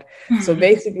dad. So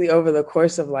basically, over the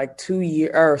course of like 2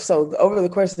 years, or so over the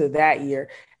course of that year,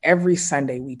 every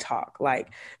Sunday we talk,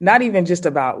 like not even just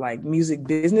about like music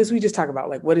business. We just talk about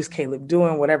like, what is Caleb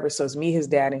doing, whatever. So it's me, his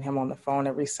dad, and him on the phone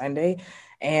every Sunday.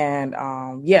 And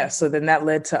yeah, so then that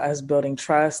led to us building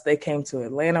trust. They came to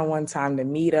Atlanta one time to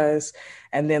meet us.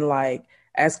 And then like,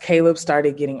 as Caleb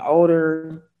started getting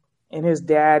older and his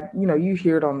dad, you know, you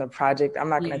hear it on the project. I'm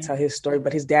not going to tell his story,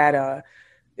 but his dad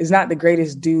is not the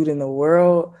greatest dude in the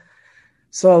world.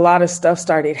 So a lot of stuff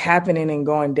started happening and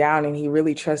going down, and he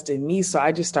really trusted me. So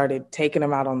I just started taking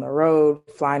him out on the road,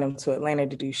 flying him to Atlanta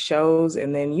to do shows.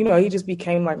 And then, you know, he just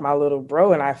became like my little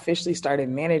bro. And I officially started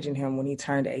managing him when he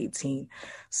turned 18.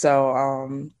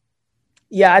 So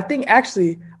yeah, I think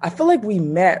actually, I feel like we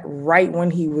met right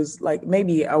when he was like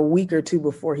maybe a week or two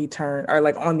before he turned, or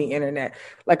like on the internet,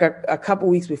 like a couple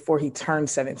weeks before he turned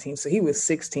 17. So he was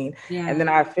 16. Yeah. And then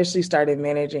I officially started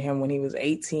managing him when he was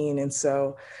 18. And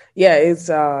so, yeah,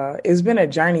 it's been a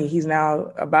journey. He's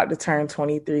now about to turn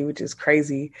 23, which is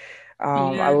crazy.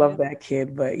 I love that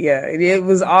kid. But yeah, it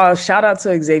was all shout out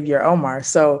to Xavier Omar.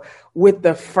 So with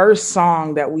the first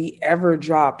song that we ever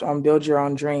dropped on Build Your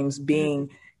Own Dreams being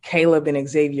Caleb and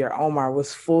Xavier Omar,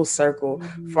 was full circle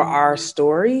for our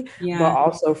story, but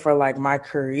also for like my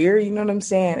career, you know what I'm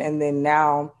saying? And then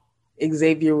now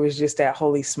Xavier was just at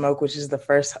Holy Smoke, which is the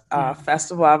first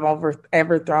festival I've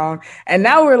ever thrown. And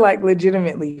now we're like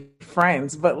legitimately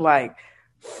friends, but like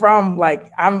from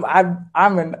like I'm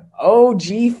an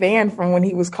OG fan from when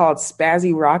he was called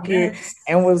Spazzy Rocket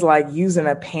and was like using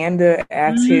a panda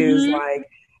as his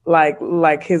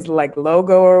like his like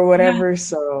logo or whatever.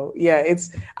 So yeah, it's,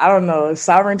 I don't know,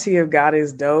 sovereignty of God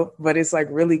is dope, but it's like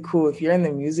really cool. If you're in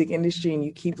the music industry and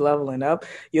you keep leveling up,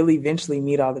 you'll eventually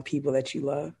meet all the people that you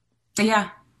love. Yeah,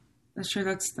 that's true.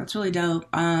 That's really dope.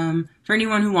 For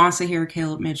anyone who wants to hear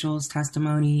Caleb Mitchell's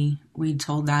testimony, we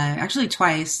told that actually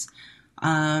twice.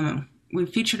 We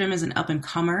featured him as an up and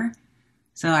comer.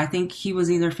 So I think he was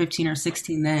either 15 or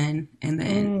 16 then. And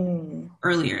then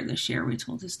earlier this year, we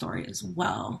told his story as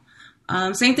well.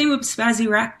 Same thing with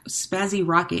Spazzy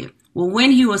Rocket. Well,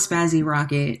 when he was Spazzy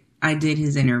Rocket, I did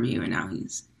his interview, and now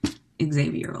he's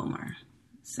Xavier Omar.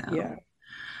 So, yeah.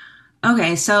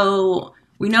 Okay, so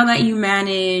we know that you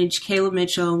manage Caleb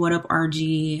Mitchell, What Up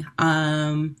RG,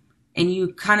 and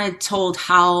you kind of told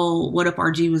how What Up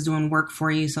RG was doing work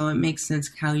for you, so it makes sense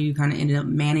how you kind of ended up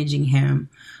managing him.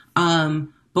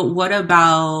 But what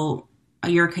about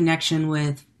your connection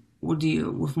with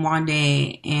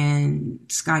Wande and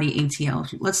Scotty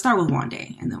ATL? Let's start with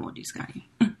Wande, and then we'll do Scotty.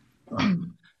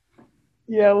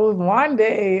 Yeah, with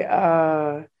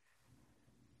Wande,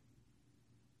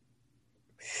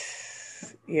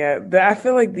 yeah, I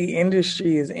feel like the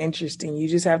industry is interesting. You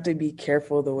just have to be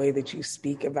careful the way that you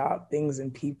speak about things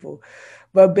and people.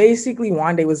 But basically,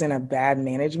 Wande was in a bad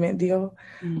management deal.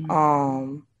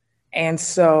 And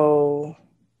so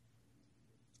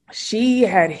she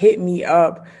had hit me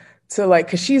up to like,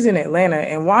 cause she's in Atlanta,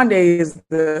 and Wande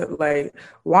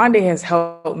has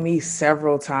helped me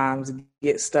several times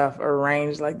get stuff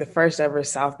arranged. Like the first ever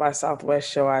South by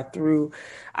Southwest show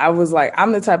I was like,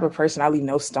 I'm the type of person, I leave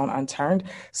no stone unturned.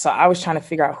 So I was trying to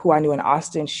figure out who I knew in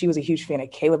Austin. She was a huge fan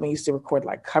of Caleb and used to record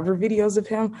like cover videos of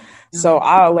him. So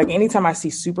I'll like, anytime I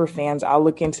see super fans, I'll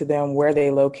look into them, where they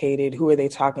located, who are they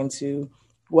talking to,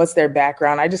 what's their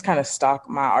background. I just kind of stalk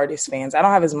my artist fans. I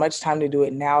don't have as much time to do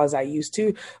it now as I used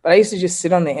to, but I used to just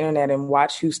sit on the internet and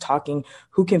watch who's talking,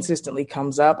 who consistently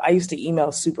comes up. I used to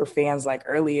email super fans like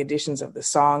early editions of the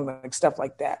song, like stuff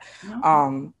like that.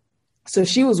 So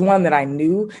she was one that I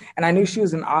knew, and I knew she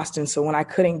was in Austin. So when I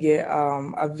couldn't get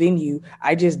a venue,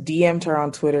 I just DM'd her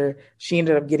on Twitter. She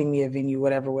ended up getting me a venue,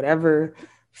 whatever.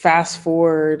 Fast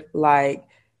forward, like,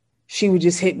 she would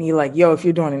just hit me like, yo, if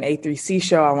you're doing an A3C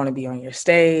show, I want to be on your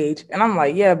stage. And I'm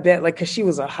like, yeah, bet. Like, cause she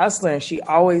was a hustler and she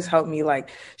always helped me. Like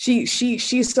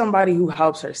she's somebody who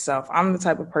helps herself. I'm the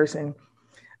type of person,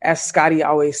 as Scotty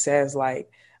always says, like,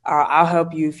 I'll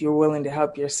help you if you're willing to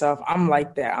help yourself. I'm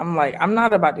like that. I'm like, I'm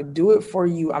not about to do it for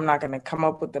you. I'm not going to come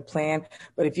up with the plan.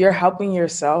 But if you're helping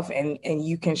yourself and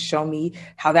you can show me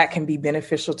how that can be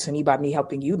beneficial to me by me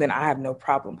helping you, then I have no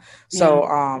problem. So,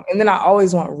 and then I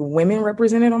always want women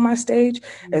represented on my stage.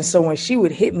 And so when she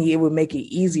would hit me, it would make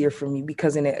it easier for me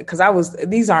because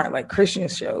these aren't like Christian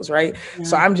shows, right?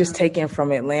 So I'm just taking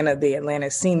from Atlanta, the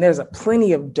Atlanta scene. There's a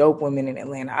plenty of dope women in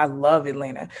Atlanta. I love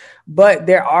Atlanta, but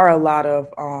there are a lot of,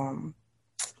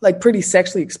 like pretty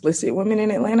sexually explicit women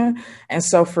in Atlanta. And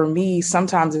so for me,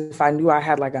 sometimes if I knew I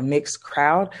had like a mixed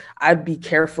crowd, I'd be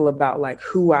careful about like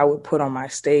who I would put on my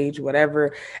stage,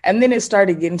 whatever. And then it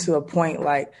started getting to a point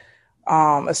like,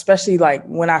 especially like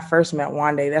when I first met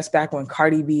Wande, that's back when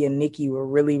Cardi B and Nicki were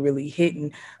really, really hitting.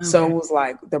 Okay. So it was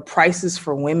like the prices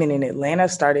for women in Atlanta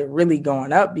started really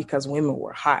going up because women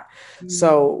were hot. Mm-hmm.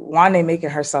 So Wande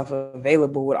making herself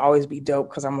available would always be dope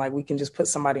because I'm like, we can just put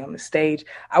somebody on the stage.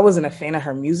 I wasn't a fan of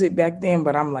her music back then,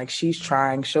 but I'm like, she's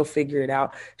trying, she'll figure it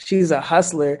out. She's a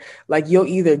hustler. Like you'll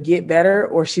either get better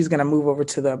or she's going to move over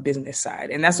to the business side.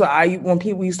 And that's what when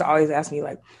people used to always ask me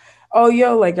like, oh,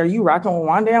 yo, like, are you rocking with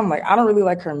Wande? I'm like, I don't really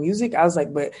like her music. I was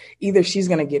like, but either she's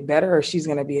going to get better or she's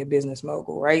going to be a business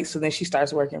mogul, right? So then she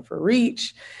starts working for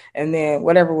Reach and then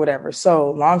whatever.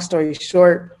 So long story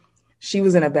short, she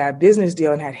was in a bad business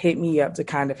deal and had hit me up to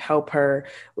kind of help her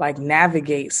like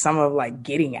navigate some of like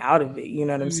getting out of it. You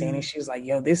know what I'm saying? And she was like,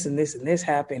 yo, this and this and this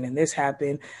happened and this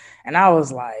happened. And I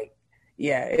was like,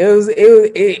 yeah,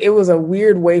 it was a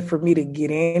weird way for me to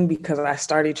get in because I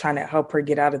started trying to help her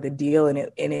get out of the deal, and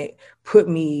it put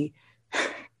me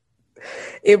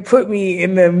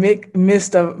in the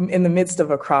midst of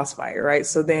a crossfire, right?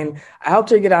 So then I helped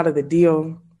her get out of the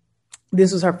deal.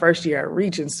 This was her first year at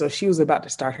Reach, and so she was about to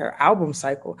start her album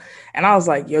cycle. And I was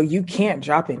like, yo, you can't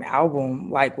drop an album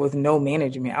like with no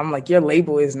management. I'm like, your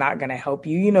label is not going to help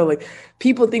you. You know, like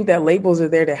people think that labels are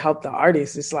there to help the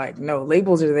artist. It's like, no,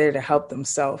 labels are there to help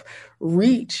themselves.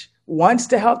 Reach wants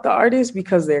to help the artists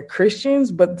because they're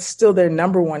Christians, but still their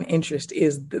number one interest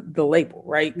is the label,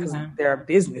 right? Because they're a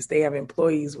business, they have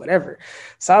employees, whatever.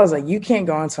 So I was like, you can't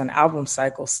go into an album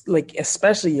cycle, like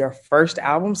especially your first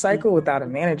album cycle without a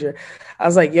manager. I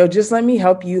was like, yo, just let me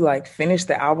help you like finish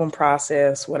the album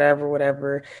process,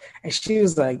 whatever. And she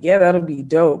was like, yeah, that'll be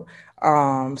dope.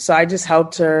 So I just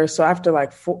helped her. So after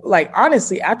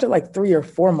after 3 or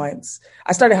 4 months,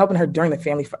 I started helping her during the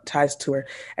Family Ties tour.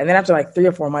 And then after 3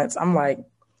 or 4 months, I'm like,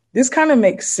 this kind of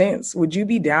makes sense. Would you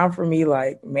be down for me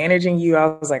like managing you? I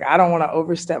was like, I don't want to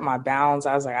overstep my bounds.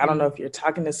 I was like, I don't know if you're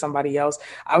talking to somebody else.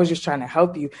 I was just trying to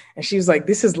help you. And she was like,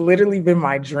 this has literally been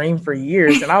my dream for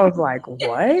years. And I was like,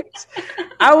 what?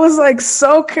 I was like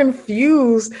so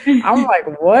confused. I'm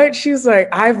like, what? She was like,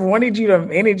 I've wanted you to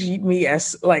manage me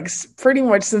as like pretty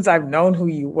much since I've known who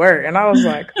you were. And I was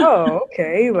like, oh,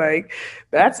 okay. Like,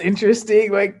 that's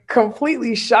interesting. Like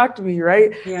completely shocked me.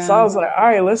 Right. Yeah. So I was like, all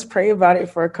right, let's pray about it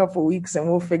for a couple weeks and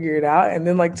we'll figure it out. And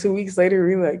then 2 weeks later,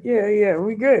 we were like, yeah,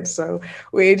 we good. So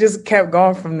it just kept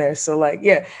going from there. So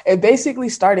it basically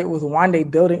started with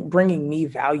Wande bringing me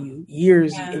value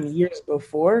years and years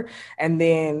before. And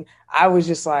then I was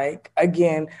just like,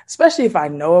 again, especially if I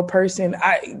know a person,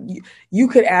 you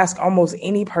could ask almost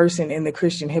any person in the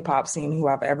Christian hip hop scene who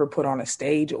I've ever put on a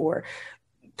stage or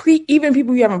even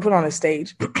people you haven't put on a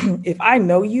stage. If I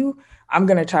know you, I'm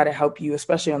going to try to help you,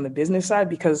 especially on the business side,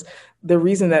 because the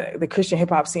reason that the Christian hip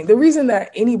hop scene, the reason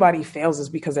that anybody fails is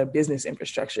because their business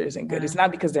infrastructure isn't good. It's not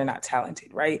because they're not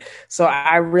talented, right? So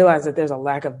I realize that there's a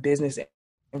lack of business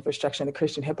infrastructure in the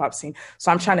Christian hip hop scene.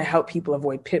 So I'm trying to help people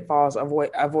avoid pitfalls,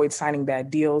 avoid signing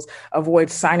bad deals, avoid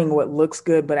signing what looks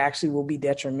good, but actually will be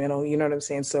detrimental. You know what I'm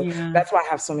saying? So that's why I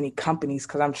have so many companies,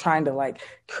 because I'm trying to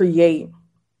create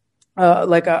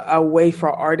a way for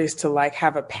artists to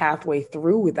have a pathway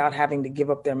through without having to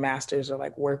give up their masters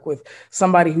or work with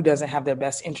somebody who doesn't have their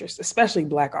best interest, especially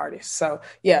Black artists. So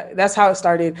yeah, that's how it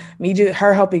started.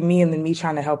 Her helping me and then me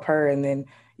trying to help her. And then,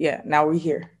 now we're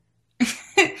here.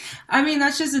 I mean,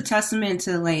 that's just a testament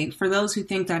to for those who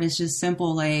think that it's just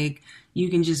simple, you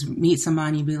can just meet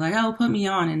somebody and be like, oh, put me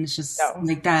on. And it's just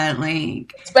like that,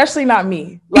 especially not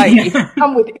me.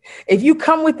 If you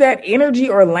come with that energy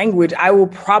or language, I will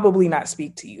probably not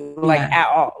speak to you at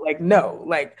all. No,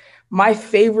 My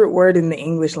favorite word in the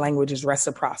English language is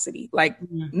reciprocity. Like,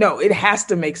 Mm. no, it has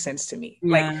to make sense to me.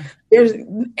 Like, Yeah. there's,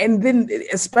 and then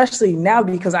especially now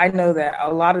because I know that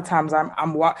a lot of times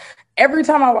every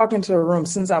time I walk into a room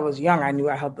since I was young, I knew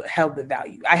I held the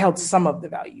value. I held some of the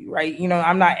value, right? You know,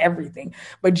 I'm not everything,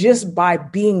 but just by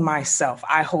being myself,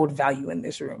 I hold value in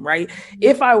this room, right?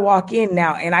 If I walk in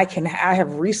now and I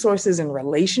have resources and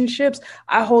relationships,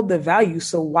 I hold the value.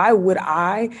 So why would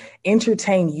I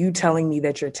entertain you telling me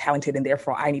that you're talented and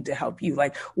therefore I need to help you?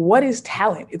 Like, what is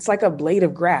talent? It's like a blade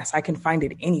of grass. I can find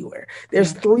it anywhere.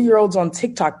 There's Yeah. 3-year-olds on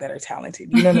TikTok that are talented.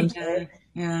 You know what I'm saying?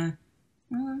 Yeah.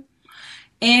 Yeah.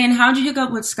 And how'd you hook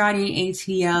up with Scotty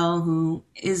ATL, who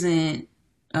isn't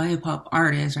a hip hop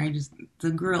artist, right? Just the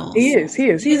He grills. is. He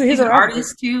is. He's He's a an rapper.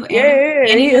 artist too, Yeah, and yeah,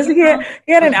 yeah. he He does is. hip hop.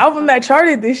 He had an Okay, album that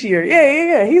charted this year. Yeah, yeah,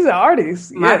 yeah. He's an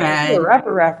artist. my Yeah, he's a bad.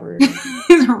 rapper.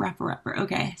 He's a rapper.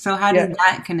 Okay, so how Yeah. did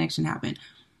that connection happen?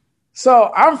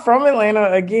 So I'm from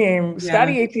Atlanta again. Yeah.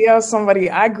 Scotty ATL is somebody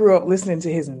I grew up listening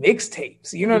to his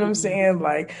mixtapes. You know what I'm Mhm. saying?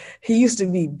 Like he used to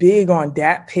be big on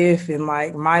Dat Piff and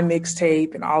like my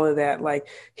mixtape and all of that. Like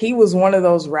he was one of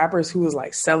those rappers who was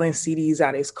like selling CDs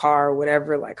out of his car or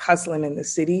whatever, like hustling in the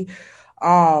city.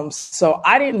 So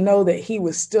I didn't know that he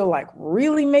was still like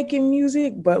really making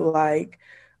music, but like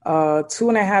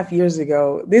 2.5 years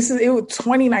ago,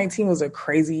 2019 was a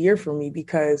crazy year for me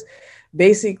because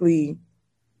basically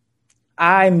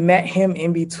I met him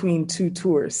in between two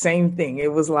tours. Same thing.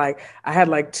 It was like I had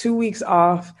like 2 weeks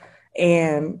off,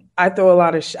 and I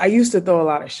used to throw a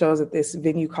lot of shows at this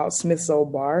venue called Smith's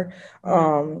Old Bar.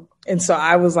 Mhm. And so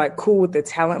I was like cool with the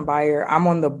talent buyer. I'm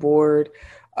on the board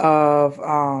of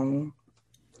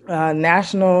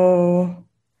national.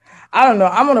 I don't know.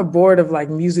 I'm on a board of like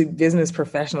music business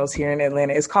professionals here in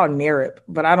Atlanta. It's called NARIP,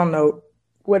 but I don't know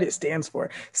what it stands for.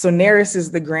 So NARIS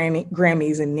is the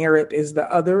Grammys and NARIP is the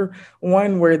other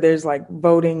one where there's like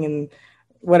voting and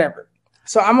whatever.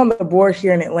 So I'm on the board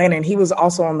here in Atlanta, and he was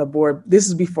also on the board. This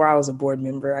is before I was a board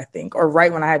member, I think, or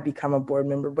right when I had become a board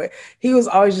member. But he was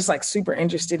always just like super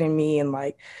interested in me and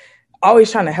like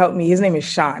always trying to help me. His name is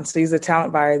Sean. So he's a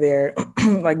talent buyer there,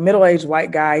 like middle-aged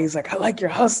white guy. He's like, I like your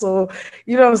hustle.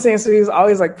 You know what I'm saying? So he was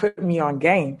always like putting me on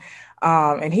game.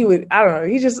 And I don't know,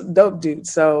 he's just a dope dude.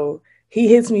 So he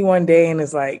hits me one day and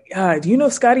is like, do you know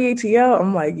Scotty ATL?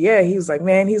 I'm like, yeah. He was like,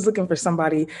 man, he's looking for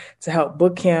somebody to help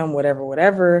book him, whatever,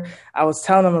 whatever. I was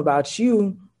telling him about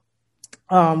you.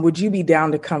 Would you be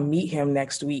down to come meet him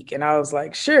next week? And I was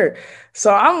like, sure.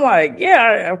 So I'm like,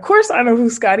 yeah, of course I know who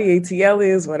Scotty ATL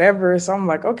is, whatever. So I'm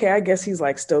like, okay, I guess he's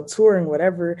like still touring,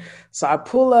 whatever. So I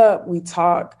pull up, we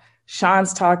talk.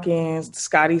 Sean's talking,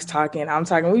 Scotty's talking, I'm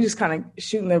talking. We just kind of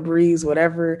shooting the breeze,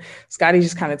 whatever. Scotty's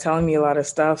just kind of telling me a lot of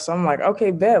stuff. So I'm like,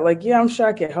 okay, bet. Like, yeah, I'm sure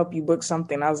I could help you book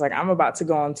something. I was like, I'm about to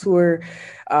go on tour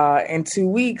in 2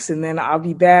 weeks, and then I'll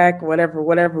be back,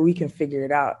 whatever. We can figure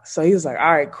it out. So he was like,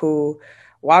 all right, cool.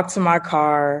 Walk to my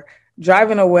car,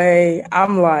 driving away.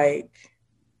 I'm like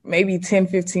maybe 10,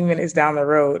 15 minutes down the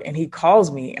road, and he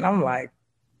calls me, and I'm like,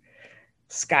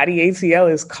 Scotty ATL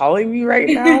is calling me right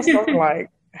now. So I'm like,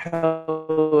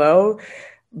 hello.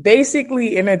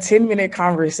 Basically, in a 10-minute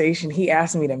conversation, he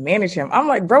asked me to manage him. I'm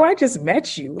like, bro, I just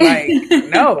met you. Like,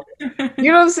 no.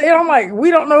 You know what I'm saying? I'm like, we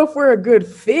don't know if we're a good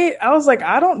fit. I was like,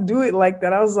 I don't do it like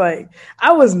that. I was like,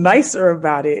 I was nicer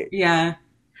about it. Yeah.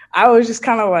 I was just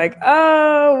kind of like,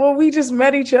 oh, well, we just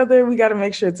met each other. We got to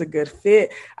make sure it's a good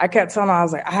fit. I kept telling him, I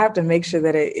was like, I have to make sure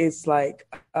that it's like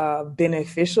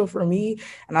beneficial for me.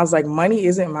 And I was like, money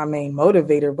isn't my main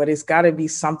motivator, but it's got to be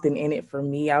something in it for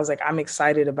me. I was like, I'm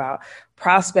excited about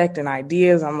prospect and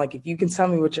ideas. I'm like, if you can tell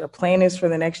me what your plan is for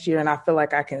the next year and I feel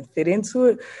like I can fit into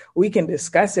it, we can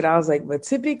discuss it. I was like, but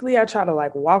typically I try to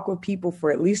like walk with people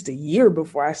for at least a year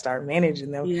before I start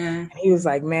managing them. Yeah. And he was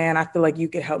like, man, I feel like you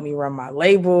could help me run my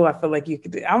label. I feel like you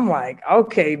could. I'm like,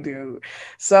 okay, dude.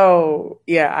 So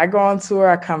yeah, I go on tour,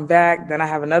 I come back, then I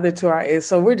have another tour.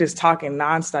 So we're just talking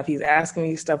nonstop. He's asking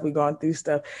me stuff, we going through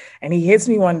stuff. And he hits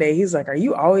me one day. He's like, are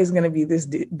you always going to be this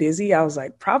busy? I was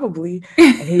like, probably.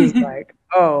 And he was like,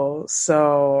 oh,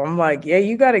 so I'm like, yeah,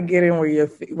 you got to get in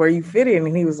where you fit in.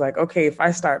 And he was like, okay, if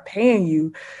I start paying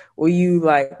you, will you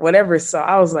like whatever? So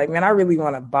I was like, man, I really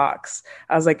want to box.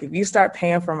 I was like, if you start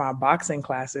paying for my boxing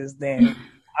classes, then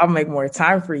I'll make more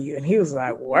time for you. And he was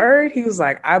like, word? He was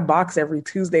like, I box every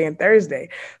Tuesday and Thursday.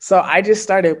 So I just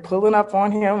started pulling up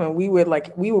on him, and we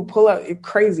would pull up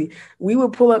crazy. We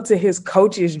would pull up to his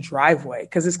coach's driveway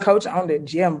because his coach owned a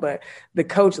gym, but the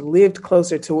coach lived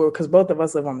closer to where, because both of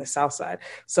us live on the south side.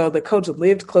 So the coach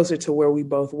lived closer to where we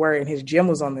both were, and his gym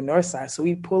was on the north side. So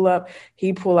we pull up,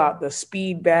 he'd pull out the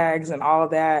speed bags and all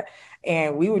that.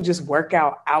 And we would just work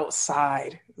out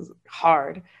outside. It was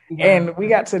hard. Wow. And we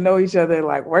got to know each other,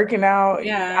 like working out. I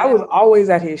Yeah. was always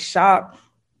at his shop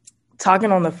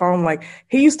talking on the phone. Like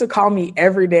he used to call me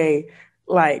every day,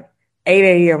 like 8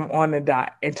 a.m. on the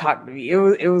dot and talk to me.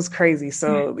 It was crazy.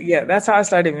 So yeah, that's how I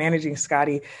started managing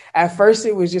Scotty. At first,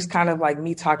 it was just kind of like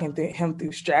me talking to him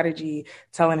through strategy,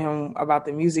 telling him about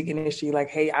the music industry. Like,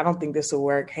 hey, I don't think this will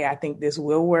work. Hey, I think this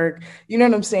will work. You know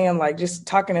what I'm saying? Like just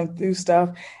talking him through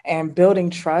stuff and building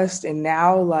trust. And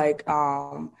now, like,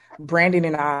 Brandon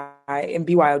and I and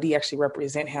BYOD actually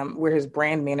represent him. We're his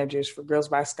brand managers for Girls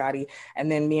by Scotty.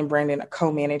 And then me and Brandon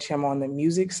co-manage him on the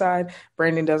music side.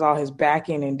 Brandon does all his back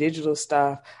end and digital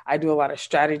stuff. I do a lot of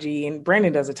strategy, and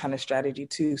Brandon does a ton of strategy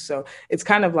too. So it's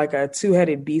kind of like a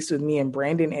two-headed beast with me and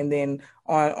Brandon. And then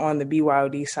on the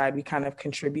BYOD side, we kind of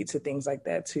contribute to things like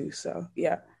that too. So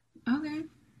yeah. Okay.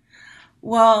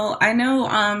 Well, I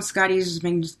know Scotty's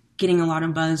been getting a lot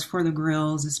of buzz for the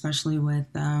grills, especially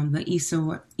with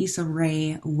the Issa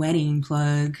Rae wedding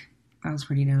plug. That was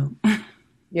pretty dope.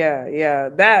 Yeah.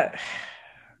 That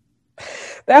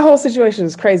whole situation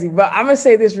is crazy. But I'm gonna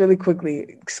say this really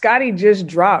quickly. Scotty just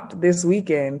dropped this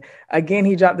weekend. Again,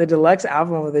 he dropped the deluxe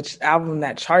album with the album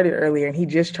that charted earlier, and he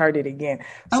just charted again.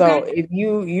 So Okay. if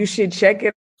you should check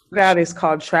it out. It's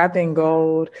called Trapping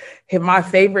Gold. My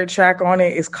favorite track on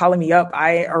it is Calling Me Up.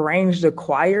 I arranged a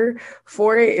choir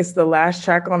for it. It's the last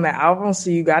track on the album,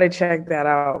 so you gotta check that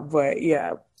out. But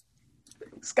yeah,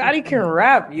 Scotty can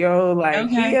rap, yo. Like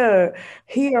Okay.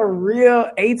 he a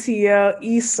real ATL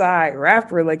East Side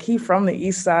rapper. Like he from the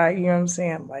East Side, you know what I'm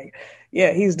saying? Like,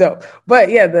 yeah, he's dope. But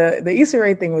yeah, the Issa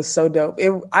Rae thing was so dope.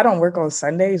 I don't work on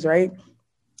Sundays, right?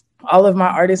 All of my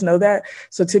artists know that.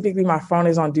 So typically my phone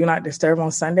is on Do Not Disturb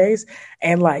on Sundays.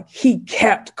 And like he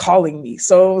kept calling me.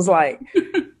 So it was like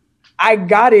I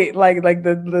got it like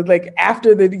the like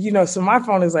after the, so my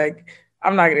phone is like,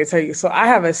 I'm not going to tell you. So I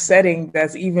have a setting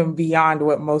that's even beyond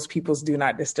what most people's Do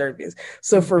Not Disturb is.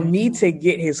 So for Okay. me to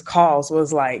get his calls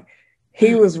was like,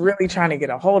 he was really trying to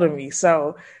get a hold of me.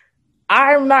 So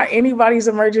I'm not anybody's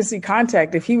emergency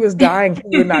contact. If he was dying,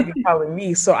 he would not be calling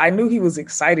me. So I knew he was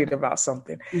excited about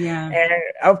something. Yeah. And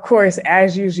of course,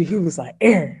 as usual, he was like,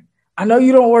 Erinn, I know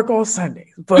you don't work on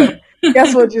Sundays, but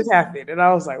guess what just happened? And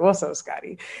I was like, what's up,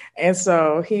 Scotty? And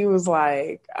so he was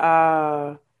like,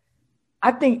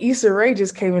 I think Issa Rae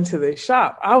just came into the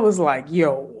shop. I was like,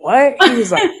 yo, what? He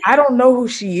was like, I don't know who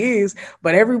she is,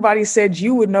 but everybody said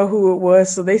you would know who it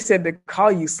was. So they said to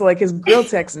call you. So like his grill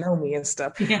techs know me and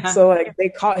stuff. Yeah. So like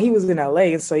he was in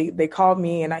LA. And so they called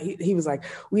me and he was like,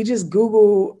 we just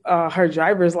Google her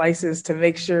driver's license to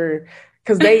make sure.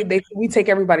 Cause we take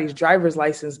everybody's driver's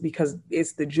license because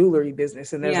it's the jewelry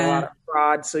business and there's a lot Yeah. of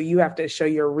fraud. So you have to show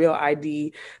your real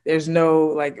ID. There's no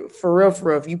like for real.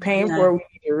 If you paying for Yeah. it, we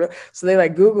need your real. So they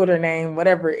like Googled her name,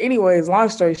 whatever. Anyways, long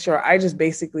story short, I just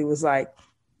basically was like,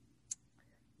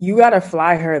 you got to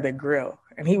fly her the grill.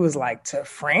 And he was like, to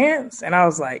France? And I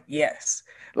was like, yes.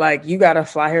 Like, you got to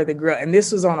fly her the grill. And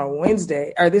this was on a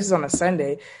Wednesday, or this is on a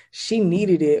Sunday. She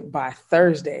needed it by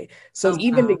Thursday. So Oh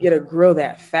even to wow. get a grill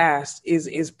that fast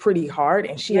is pretty hard.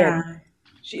 And Yeah.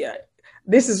 she had,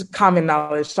 this is common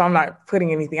knowledge, so I'm not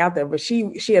putting anything out there, but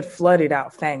she had flooded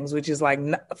out fangs, which is like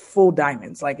full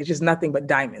diamonds. Like, it's just nothing but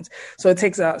diamonds. So it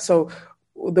takes so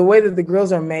the way that the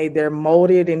grills are made, they're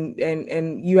molded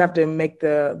and you have to make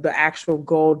the actual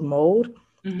gold mold.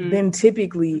 Mm-hmm. Then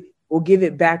typically we'll give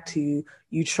it back to you.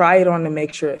 You try it on to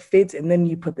make sure it fits, and then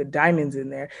you put the diamonds in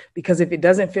there. Because if it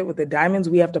doesn't fit with the diamonds,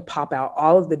 we have to pop out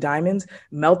all of the diamonds,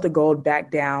 melt the gold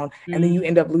back down, and then Mm-hmm. you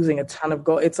end up losing a ton of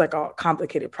gold. It's like a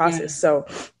complicated Yeah. process. So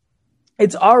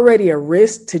it's already a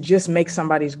risk to just make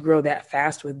somebody's grill that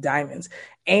fast with diamonds.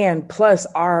 And plus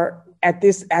our at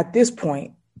this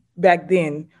point back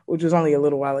then, which was only a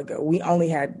little while ago, we only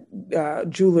had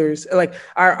jewelers. Like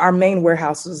our main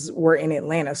warehouses were in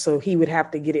Atlanta. So he would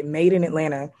have to get it made in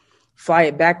Atlanta, fly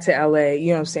it back to LA. You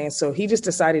know what I'm saying? So he just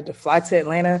decided to fly to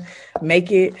Atlanta,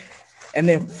 make it, and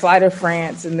then fly to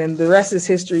France, and then the rest is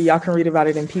history. Y'all can read about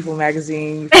it in People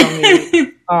magazine. You feel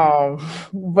me?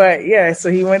 But yeah,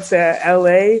 so he went to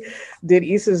LA, did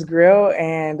Issa's Grill,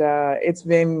 and it's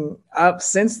been up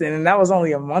since then. And that was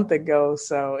only a month ago,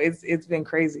 so it's been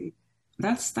crazy.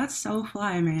 That's so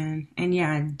fly, man. And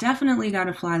yeah, definitely got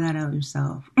to fly that out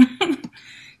yourself.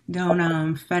 Don't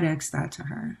FedEx that to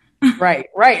her. Right.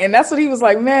 And that's what he was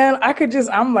like, man,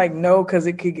 I'm like, no, because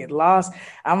it could get lost.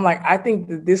 I'm like, I think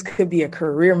that this could be a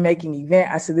career making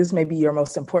event. I said, this may be your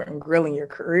most important grill in your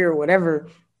career or whatever.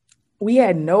 We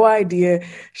had no idea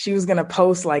she was going to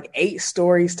post like 8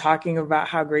 stories talking about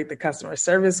how great the customer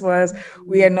service was.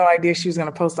 We had no idea she was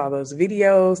going to post all those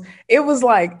videos. It was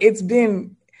like,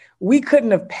 we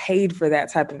couldn't have paid for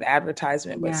that type of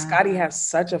advertisement. But Yeah. Scotty has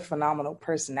such a phenomenal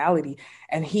personality,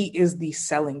 and he is the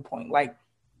selling point. Like,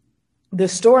 the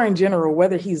store in general,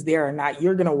 whether he's there or not,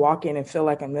 you're gonna walk in and feel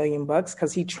like $1,000,000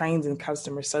 because he trains in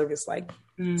customer service, like,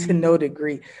 to Mm-hmm. no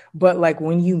degree. But like,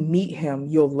 when you meet him,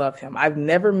 you'll love him. I've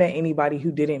never met anybody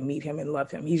who didn't meet him and love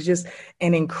him. He's just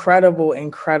an incredible,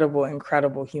 incredible,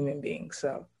 incredible human being.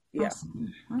 So yeah.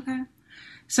 Awesome. Okay.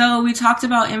 So we talked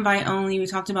about invite only. We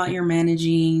talked about your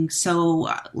managing. So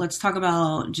let's talk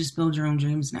about just build your own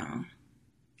dreams now.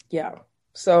 Yeah.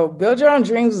 So Build Your Own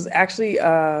Dreams was actually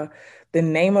the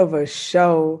name of a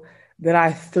show that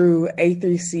I threw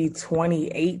A3C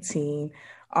 2018.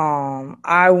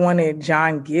 I wanted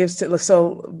John Gibbs to,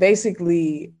 so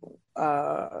basically,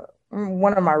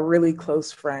 one of my really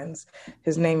close friends,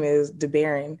 his name is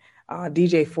DeBaron,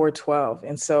 DJ 412.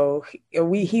 And so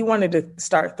he wanted to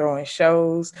start throwing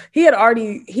shows. Let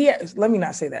me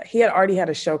not say that. He had already had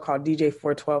a show called DJ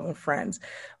 412 and Friends,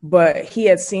 but he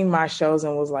had seen my shows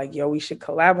and was like, yo, we should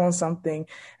collab on something.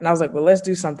 And I was like, well, let's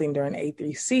do something during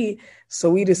A3C. So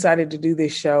we decided to do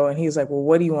this show. And he was like, well,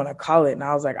 what do you want to call it? And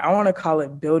I was like, I want to call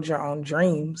it Build Your Own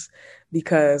Dreams,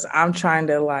 because I'm trying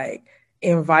to like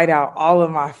invite out all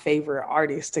of my favorite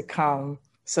artists to come.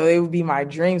 So it would be my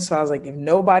dream. So I was like, if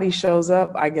nobody shows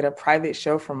up, I get a private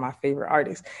show from my favorite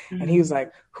artist. Mm-hmm. And he was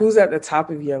like, who's at the top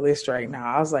of your list right now?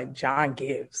 I was like, John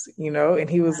Gibbs, And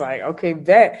he was like, okay,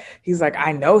 bet. He's like,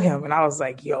 I know him. And I was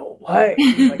like, yo, what?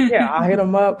 He's like, yeah, I'll hit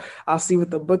him up. I'll see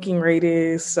what the booking rate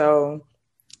is. So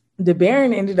the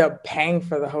Baron ended up paying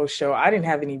for the whole show. I didn't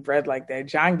have any bread like that.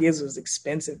 John Gibbs was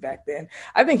expensive back then.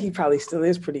 I think he probably still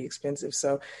is pretty expensive.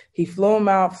 So he flew him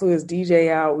out, flew his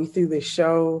DJ out. We threw the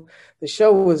show. The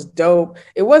show was dope.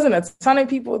 It wasn't a ton of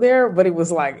people there, but it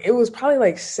was probably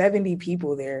like 70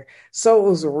 people there. So it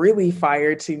was really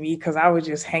fire to me because I would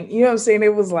just hang, you know what I'm saying?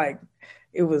 It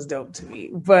was dope to me.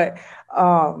 But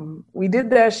we did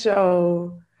that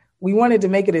show. We wanted to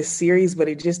make it a series, but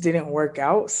it just didn't work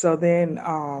out. So then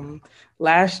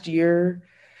last year,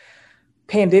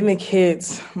 pandemic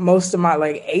hits. Most of my,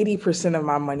 like 80% of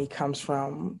my money comes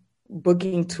from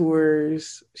booking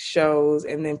tours, shows,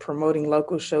 and then promoting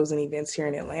local shows and events here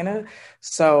in Atlanta.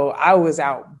 So I was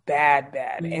out bad.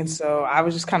 Mm-hmm. And so I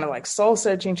was just kind of like soul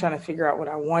searching, trying to figure out what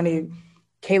I wanted.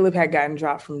 Caleb had gotten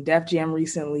dropped from Def Jam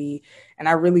recently, and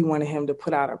I really wanted him to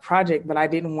put out a project, but I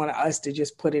didn't want us to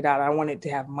just put it out. I wanted to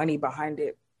have money behind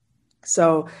it.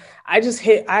 So I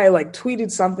like tweeted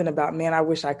something about, man, I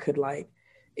wish I could like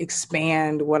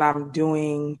expand what I'm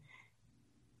doing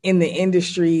in the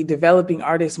industry, developing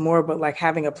artists more, but like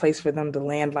having a place for them to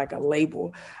land, like a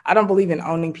label. I don't believe in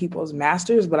owning people's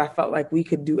masters, but I felt like we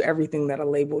could do everything that a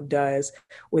label does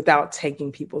without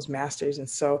taking people's masters. And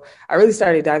so I really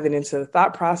started diving into the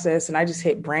thought process, and I just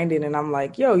hit Brandon and I'm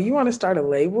like, yo, you want to start a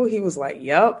label? He was like,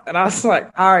 yep. And I was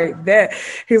like, all right, bet.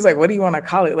 He was like, what do you want to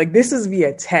call it? Like, this is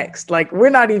via text. Like,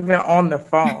 we're not even on the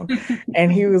phone.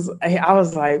 And I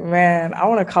was like, man, I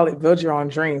want to call it Build Your Own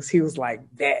Dreams. He was like,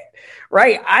 bet.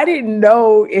 Right. I didn't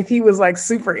know if he was like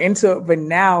super into it, but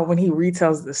now when he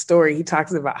retells the story, he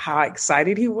talks about how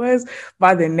excited he was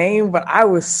by the name. But I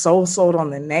was so sold on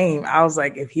the name. I was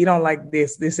like, if he don't like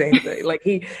this ain't like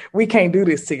we can't do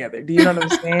this together. Do you know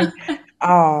what I'm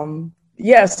saying?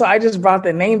 Yeah. So I just brought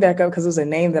the name back up because it was a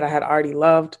name that I had already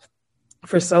loved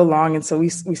for so long. And so we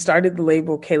started the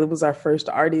label. Caleb was our first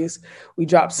artist. We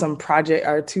dropped some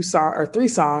three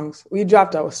songs. We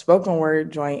dropped a spoken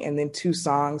word joint and then 2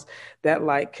 songs that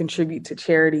like contribute to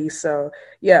charity. So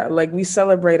yeah, like we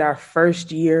celebrate our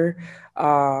first year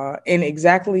in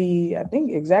exactly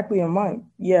a month.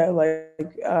 Yeah,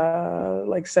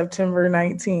 like September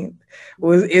 19th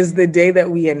is the day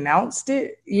that we announced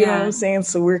it. You know what I'm saying?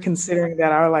 So we're considering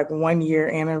that our like 1 year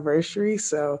anniversary.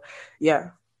 So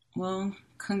yeah. Well,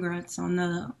 congrats on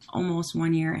the almost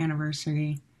 1 year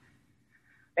anniversary.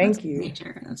 Thank you.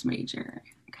 That's major.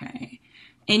 Okay.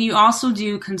 And you also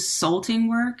do consulting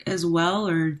work as well,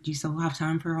 or do you still have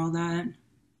time for all that?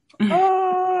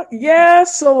 Yeah.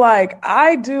 So like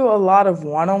I do a lot of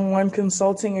one-on-one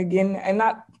consulting again, and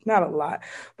not a lot,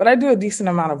 but I do a decent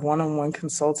amount of one-on-one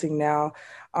consulting now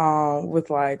with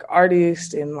like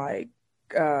artists and like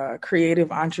creative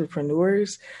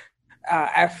entrepreneurs.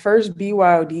 At first,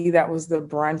 BYOD, that was the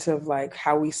brunt of like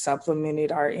how we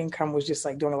supplemented our income, was just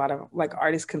like doing a lot of like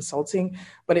artist consulting,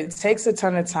 but it takes a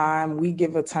ton of time. We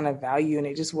give a ton of value and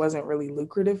it just wasn't really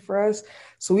lucrative for us.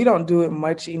 So we don't do it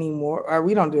much anymore, or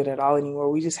we don't do it at all anymore.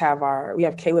 We just have we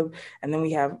have Caleb, and then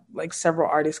we have like several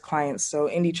artist clients. So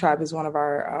Indie Tribe is one of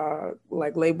our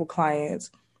like label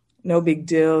clients. No Big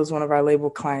Deal is one of our label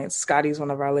clients. Scotty's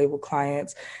one of our label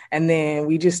clients. And then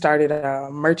we just started a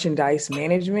merchandise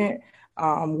management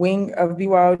wing of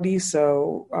BYOD.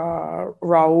 So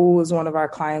Raul is one of our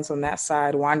clients on that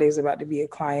side. Wande is about to be a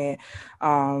client.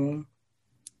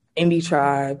 Indie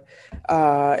Tribe.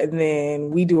 And then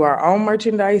we do our own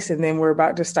merchandise, and then we're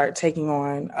about to start taking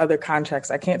on other contracts.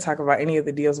 I can't talk about any of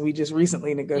the deals we just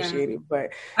recently Yeah. negotiated, but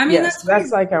I mean, yes, that's that's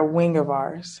crazy. like a wing of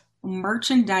ours.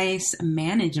 Merchandise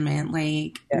management,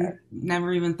 like, Yeah.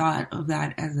 never even thought of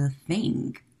that as a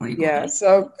thing. Like, Yeah, what?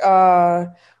 so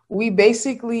we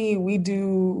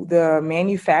do the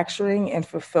manufacturing and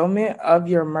fulfillment of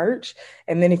your merch,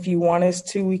 and then if you want us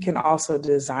to, we can also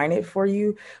design it for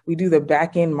you. We do the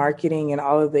back end marketing and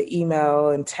all of the email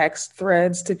and text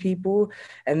threads to people,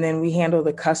 and then we handle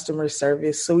the customer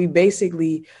service. So we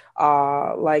basically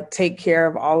like take care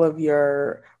of all of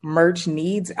your merch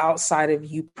needs outside of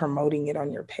you promoting it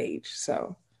on your page.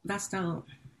 So That's dope.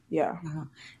 yeah. Wow.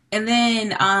 And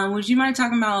then, would you mind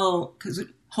talking about, because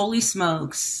Holy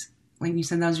Smokes, like you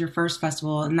said, that was your first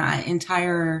festival, and that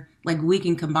entire like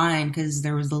weekend combined, because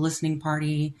there was the listening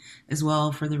party as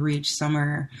well for the Reach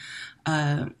Summer.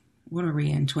 Uh, what are we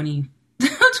in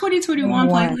 2021 21.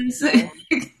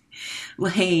 playlist?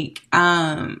 Like,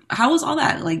 how was all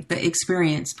that? Like the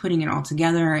experience, putting it all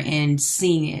together and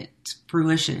seeing it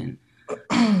fruition.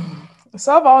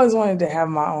 So I've always wanted to have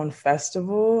my own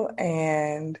festival,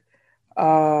 and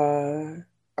uh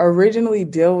originally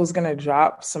Dill was gonna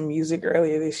drop some music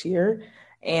earlier this year.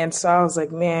 And so I was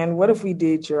like, man, what if we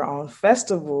did your own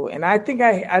festival? And I think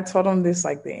I told him this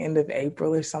like the end of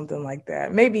April or something like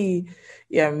that. Maybe,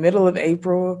 yeah, middle of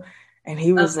April. And he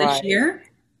Of was this like, year?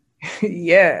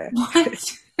 yeah.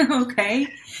 What? Okay.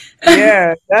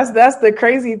 Yeah, that's the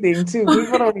crazy thing too.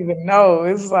 People don't even know.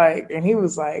 It's like, and he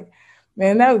was like,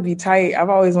 "Man, that would be tight. I've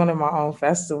always wanted my own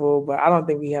festival, but I don't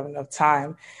think we have enough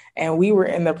time." And we were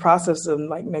in the process of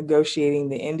like negotiating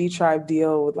the Indie Tribe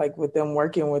deal with with them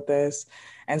working with us.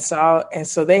 And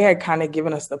so they had kind of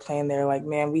given us the plan. They're like,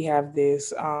 "Man, we have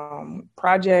this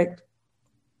project.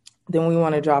 Then we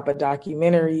want to drop a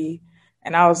documentary."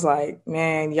 And I was like,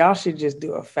 "Man, y'all should just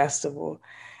do a festival."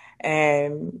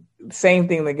 And same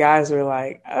thing, the guys were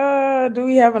like, do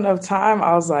we have enough time?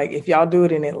 I was like, if y'all do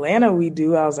it in Atlanta, we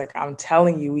do. I was like, I'm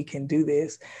telling you, we can do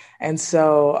this. And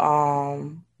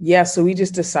so, yeah, so we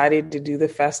just decided to do the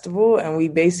festival. And we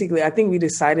basically, I think we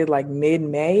decided like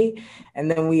mid-May, and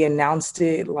then we announced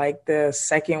it like the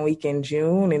second week in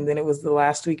June, and then it was the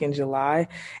last week in July.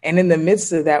 And in the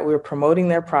midst of that, we were promoting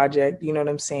their project, you know what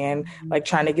I'm saying? Like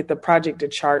trying to get the project to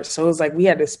chart. So it was like we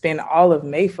had to spend all of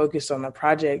May focused on the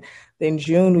project. Then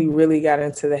June, we really got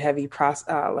into the heavy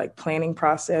like planning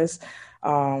process.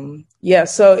 Yeah,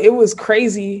 so it was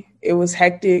crazy. It was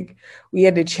hectic. We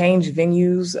had to change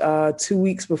venues 2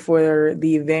 weeks before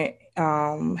the event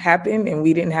happened, and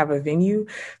we didn't have a venue.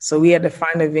 So we had to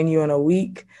find a venue in a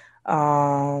week.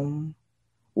 And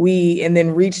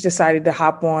then Reach decided to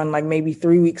hop on like maybe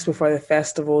 3 weeks before the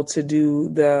festival to do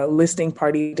the listing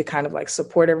party to kind of like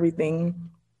support everything.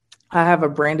 I have a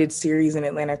branded series in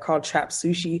Atlanta called Trap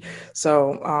Sushi.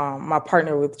 So my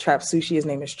partner with Trap Sushi, his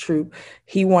name is Troop.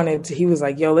 He was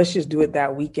like, yo, let's just do it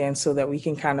that weekend so that we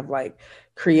can kind of like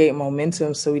create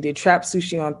momentum. So we did Trap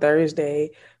Sushi on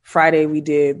Thursday. Friday, we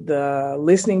did the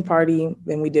listening party.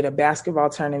 Then we did a basketball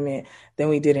tournament. Then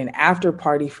we did an after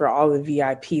party for all the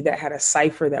VIP that had a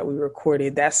cipher that we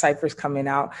recorded. That cipher's coming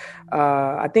out,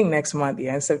 I think next month.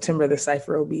 Yeah, in September, the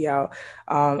cipher will be out.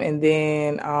 And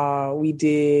then we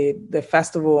did the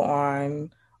festival on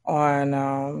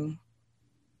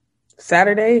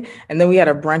Saturday, and then we had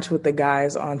a brunch with the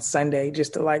guys on Sunday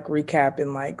just to like recap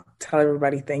and like tell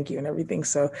everybody thank you and everything.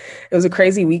 So it was a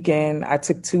crazy weekend. I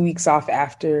took 2 weeks off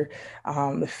after.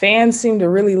 The fans seemed to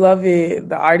really love it.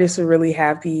 The artists were really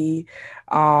happy.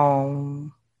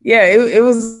 Yeah, it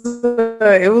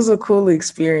was a cool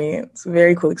experience,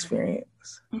 very cool experience.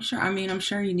 I'm sure. I mean, I'm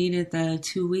sure you needed the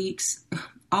 2 weeks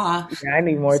off. Yeah, I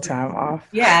need more time off.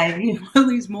 Yeah, you at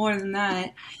least more than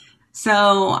that.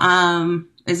 So,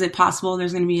 is it possible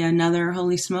there's going to be another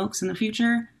Holy Smokes in the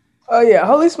future? Oh yeah,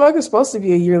 Holy Smoke is supposed to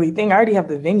be a yearly thing. I already have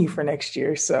the venue for next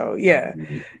year, so yeah,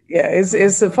 yeah,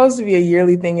 it's supposed to be a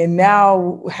yearly thing. And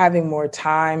now having more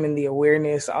time and the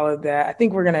awareness, all of that, I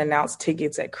think we're gonna announce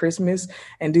tickets at Christmas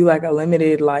and do like a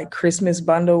limited like Christmas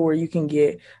bundle where you can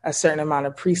get a certain amount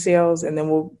of pre-sales, and then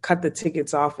we'll cut the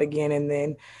tickets off again, and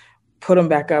then put them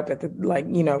back up at the like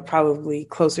probably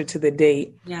closer to the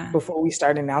date Yeah, before we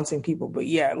start announcing people. But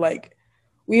yeah, like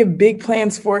we have big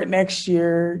plans for it next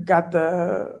year. Got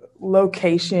the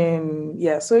location.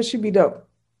 Yeah, so it should be dope.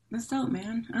 that's dope,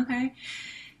 man. Okay.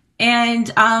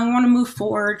 And I want to move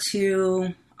forward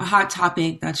to a hot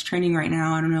topic that's trending right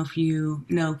now. I don't know if you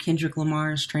know Kendrick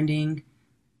Lamar is trending.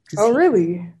 Oh,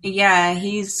 really?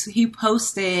 He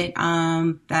posted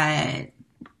that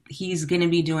he's going to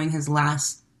be doing his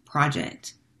last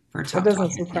project for That Top Dog doesn't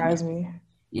Entertainment. surprise me.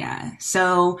 Yeah.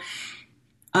 So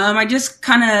I just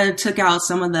kind of took out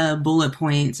some of the bullet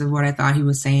points of what I thought he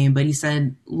was saying, but he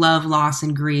said, love, loss,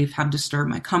 and grief have disturbed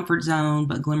my comfort zone,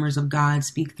 but glimmers of God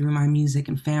speak through my music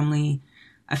and family.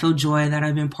 I feel joy that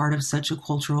I've been part of such a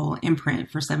cultural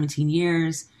imprint for 17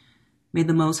 years. May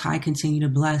the Most High continue to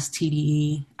bless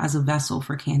TDE as a vessel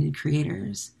for candid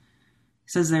creators. He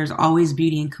says there's always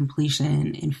beauty in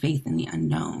completion and faith in the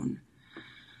unknown.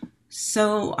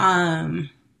 So,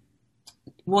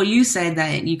 well, you said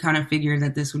that you kind of figured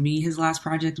that this would be his last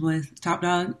project with Top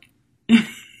Dog.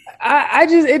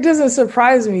 It doesn't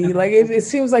surprise me. Like it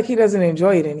seems like he doesn't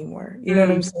enjoy it anymore. You know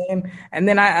what I'm saying? And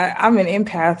then I'm an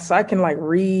empath, so I can like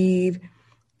read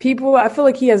people. I feel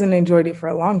like he hasn't enjoyed it for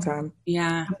a long time.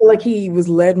 Yeah. I feel like he was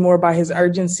led more by his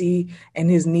urgency and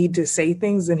his need to say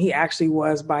things than he actually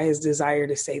was by his desire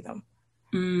to say them.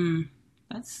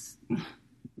 That's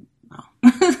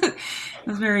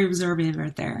that's very observant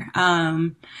right there.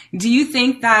 Do you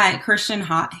think that Christian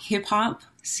hip hop,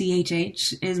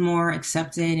 CHH, is more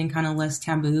accepted and kind of less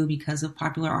taboo because of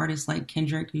popular artists like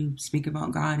Kendrick who speak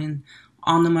about God and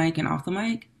on the mic and off the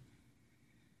mic?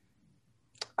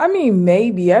 I mean,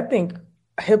 maybe. I think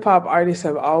hip hop artists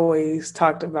have always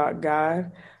talked about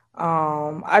God.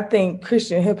 I think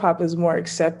Christian hip hop is more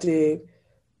accepted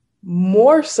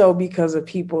more so because of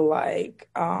people like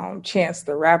Chance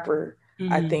the Rapper,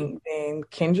 I think, than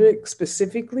Kendrick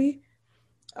specifically.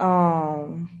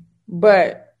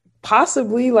 But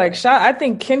possibly like I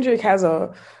think Kendrick has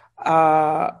a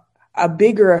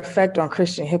bigger effect on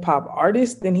Christian hip hop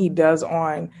artists than he does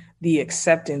on the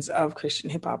acceptance of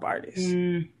Christian hip hop artists.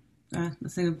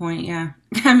 That's a good point. Yeah.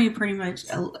 I mean, pretty much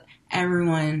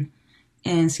everyone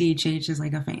in CHH is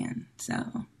like a fan. So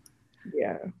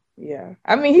yeah.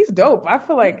 I mean, he's dope. I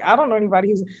feel like I don't know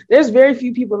anybody there's very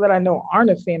few people that I know aren't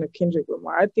a fan of Kendrick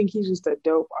Lamar. I think he's just a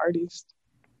dope artist.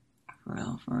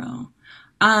 For real.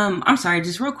 I'm sorry,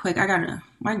 just real quick.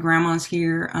 My grandma's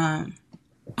here.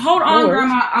 Hold on,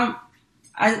 Grandma.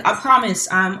 I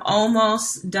promise I'm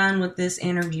almost done with this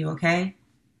interview, okay?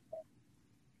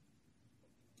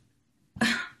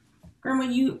 Grandma,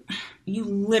 you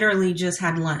literally just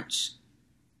had lunch.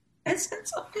 It's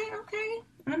okay.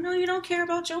 I know you don't care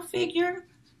about your figure.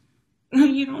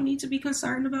 You don't need to be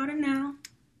concerned about it now.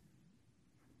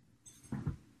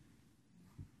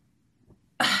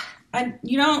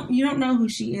 You don't know who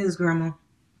she is, Grandma.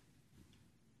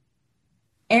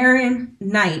 Erinn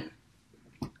Knight.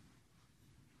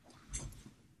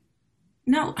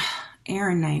 No,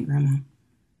 Erinn Knight, Grandma.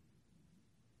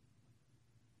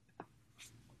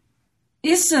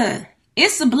 It's a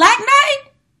Black Knight.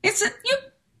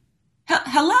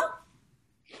 Hello?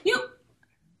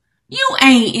 You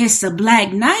ain't It's a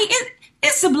Black Knight.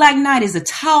 It's a Black Knight is a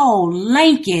tall,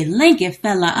 lanky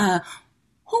fella.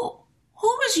 Who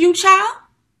is you, child?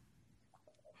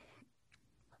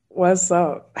 What's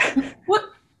up? What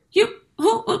you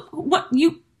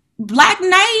Black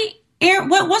Knight?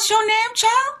 What's your name,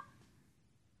 child?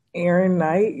 Erinn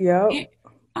Knight, yep.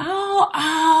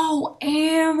 Oh,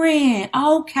 Erinn.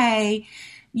 Okay.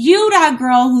 You that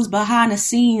girl who's behind the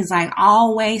scenes, like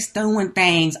always doing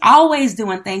things,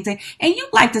 and you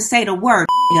like to say the word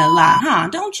a lot, huh?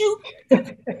 Don't you?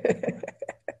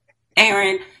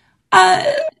 Erinn,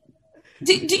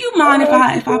 do you mind if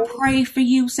I pray for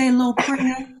you? Say a little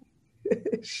prayer.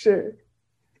 Sure.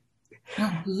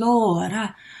 Oh, Lord,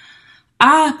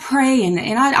 I pray and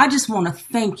I just want to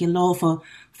thank you, Lord, for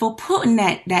putting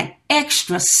that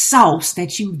extra sauce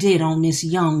that you did on this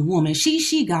young woman.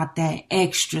 She got that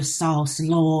extra sauce,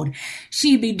 Lord.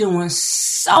 She be doing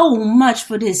so much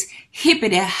for this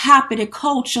hippity-hoppity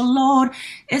culture, Lord,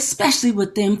 especially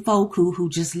with them folk who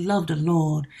just love the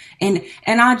Lord. And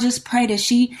I just pray that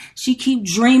she keep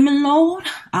dreaming, Lord.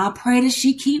 I pray that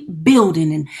she keep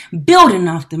building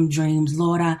off them dreams,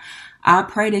 Lord. I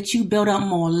pray that you build up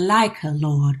more like her,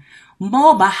 Lord.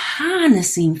 More behind the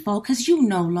scene, folk, because you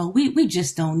know, Lord, we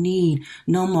just don't need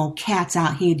no more cats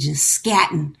out here just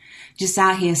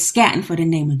out here scatting for the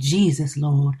name of Jesus,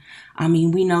 Lord. I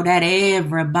mean, we know that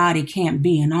everybody can't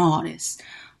be an artist.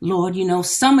 Lord, you know,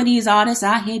 some of these artists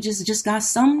out here just got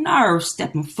some nerve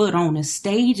stepping foot on the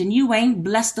stage, and you ain't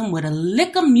blessed them with a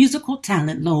lick of musical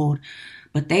talent, Lord.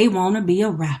 But they want to be a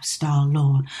rap star,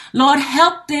 Lord. Lord,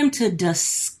 help them to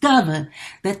discover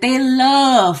that their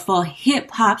love for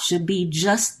hip hop should be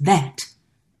just that,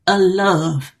 a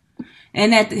love.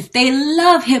 And that if they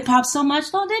love hip hop so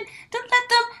much, Lord, then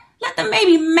let them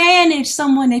maybe manage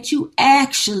someone that you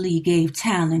actually gave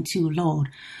talent to, Lord.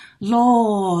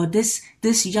 Lord, this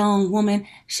young woman,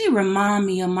 she remind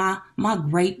me of my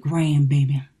great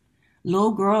grandbaby.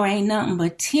 Little girl ain't nothing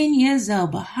but 10 years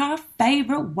old, but her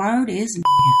favorite word is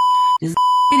nigga. Just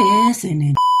this and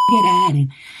then that.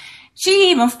 And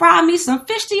she even fried me some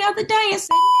fish the other day and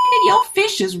said, nigga, your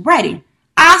fish is ready.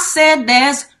 I said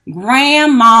there's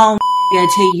grandma nigga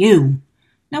to you.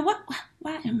 Now why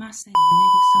am I saying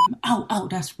nigga so? Oh,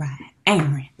 that's right.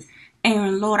 Erinn,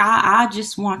 Lord, I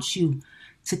just want you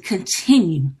to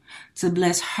continue to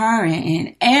bless her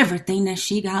and everything that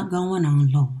she got going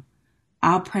on, Lord.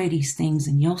 I'll pray these things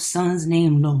in your son's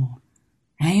name, Lord.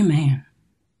 Amen.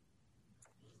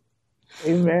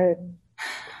 Amen.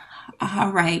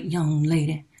 All right, young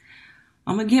lady.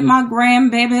 I'm going to get my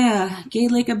grandbaby,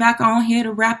 Gaylika, back on here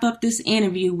to wrap up this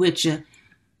interview with you.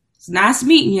 It's nice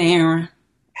meeting you, Erinn.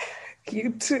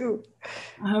 You too.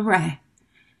 All right.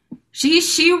 She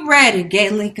ready,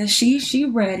 Gaylika. She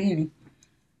ready.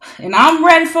 And I'm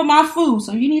ready for my food.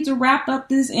 So you need to wrap up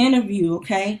this interview,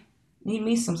 okay? Need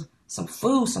me some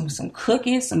food, some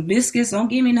cookies, some biscuits. Don't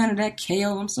give me none of that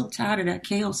kale. I'm so tired of that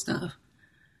kale stuff.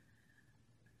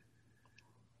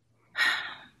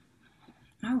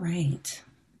 All right.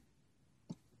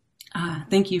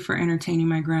 Thank you for entertaining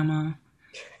my grandma.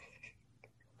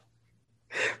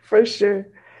 For sure.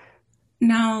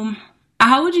 Now,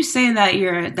 how would you say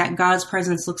that God's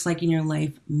presence looks like in your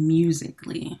life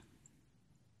musically?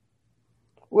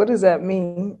 What does that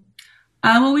mean?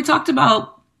 Well, we talked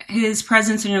about his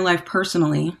presence in your life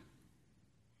personally.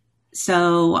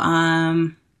 So,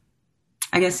 I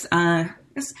guess more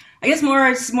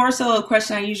so a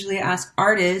question I usually ask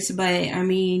artists, but I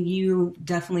mean, you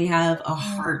definitely have a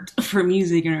heart for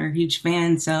music and are a huge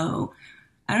fan. So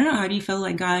I don't know. How do you feel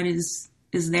like God is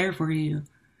there for you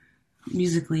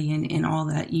musically and all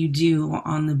that you do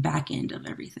on the back end of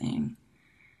everything?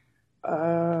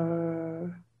 I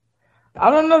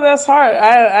don't know. That's hard.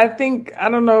 I think, I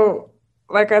don't know.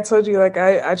 Like I told you, like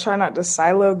I try not to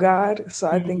silo God. So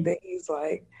I think that he's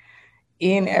like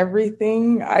in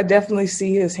everything. I definitely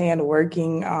see his hand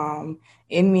working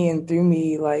in me and through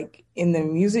me, like in the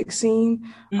music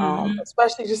scene,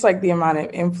 especially just like the amount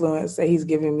of influence that he's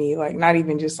given me, like not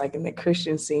even just like in the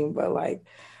Christian scene, but like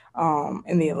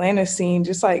in the Atlanta scene,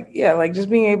 just like, yeah, like just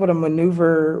being able to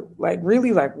maneuver like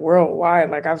really like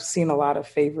worldwide. Like I've seen a lot of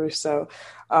favors. So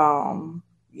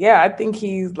yeah, I think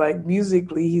he's like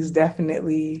musically, he's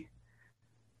definitely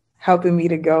helping me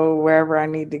to go wherever I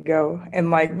need to go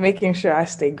and like making sure I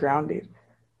stay grounded.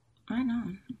 I know.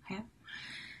 Okay.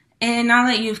 And now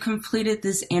that you've completed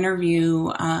this interview,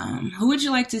 who would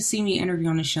you like to see me interview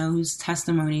on the show? Whose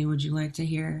testimony would you like to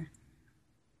hear?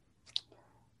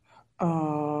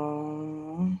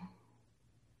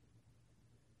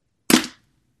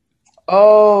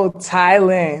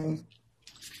 Thailand.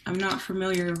 I'm not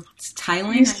familiar with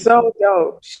Thailand. She's so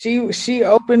dope. She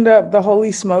opened up the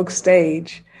Holy Smoke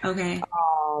stage. Okay.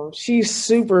 She's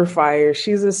super fire.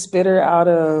 She's a spitter out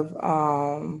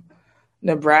of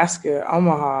Nebraska,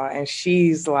 Omaha, and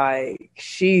she's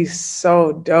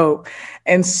so dope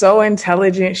and so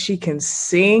intelligent. She can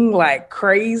sing like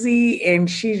crazy, and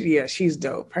she's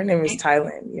dope. Her name is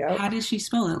Thailand. Yeah. How does she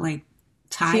spell it? Like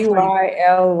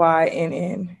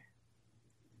Tylynn.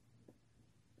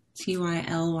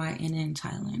 Tylynn,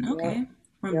 Thailand. Okay. Yep.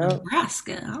 From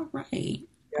Nebraska. All right.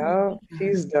 Yeah,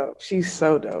 she's dope. She's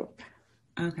so dope.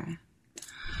 Okay.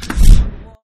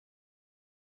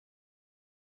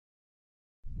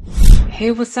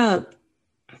 Hey, what's up?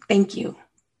 Thank you.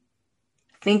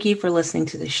 Thank you for listening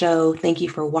to the show. Thank you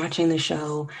for watching the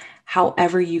show.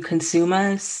 However you consume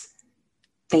us,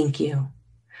 thank you.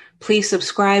 Please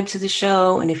subscribe to the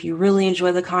show. And if you really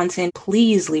enjoy the content,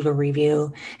 please leave a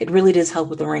review. It really does help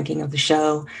with the ranking of the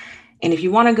show. And if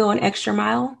you want to go an extra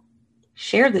mile,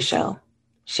 share the show.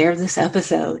 Share this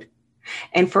episode.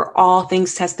 And for all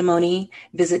things testimony,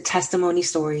 visit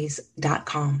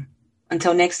testimonystories.com.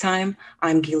 Until next time,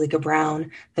 I'm Gaylika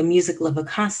Brown, the music lover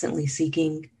constantly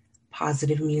seeking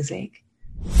positive music.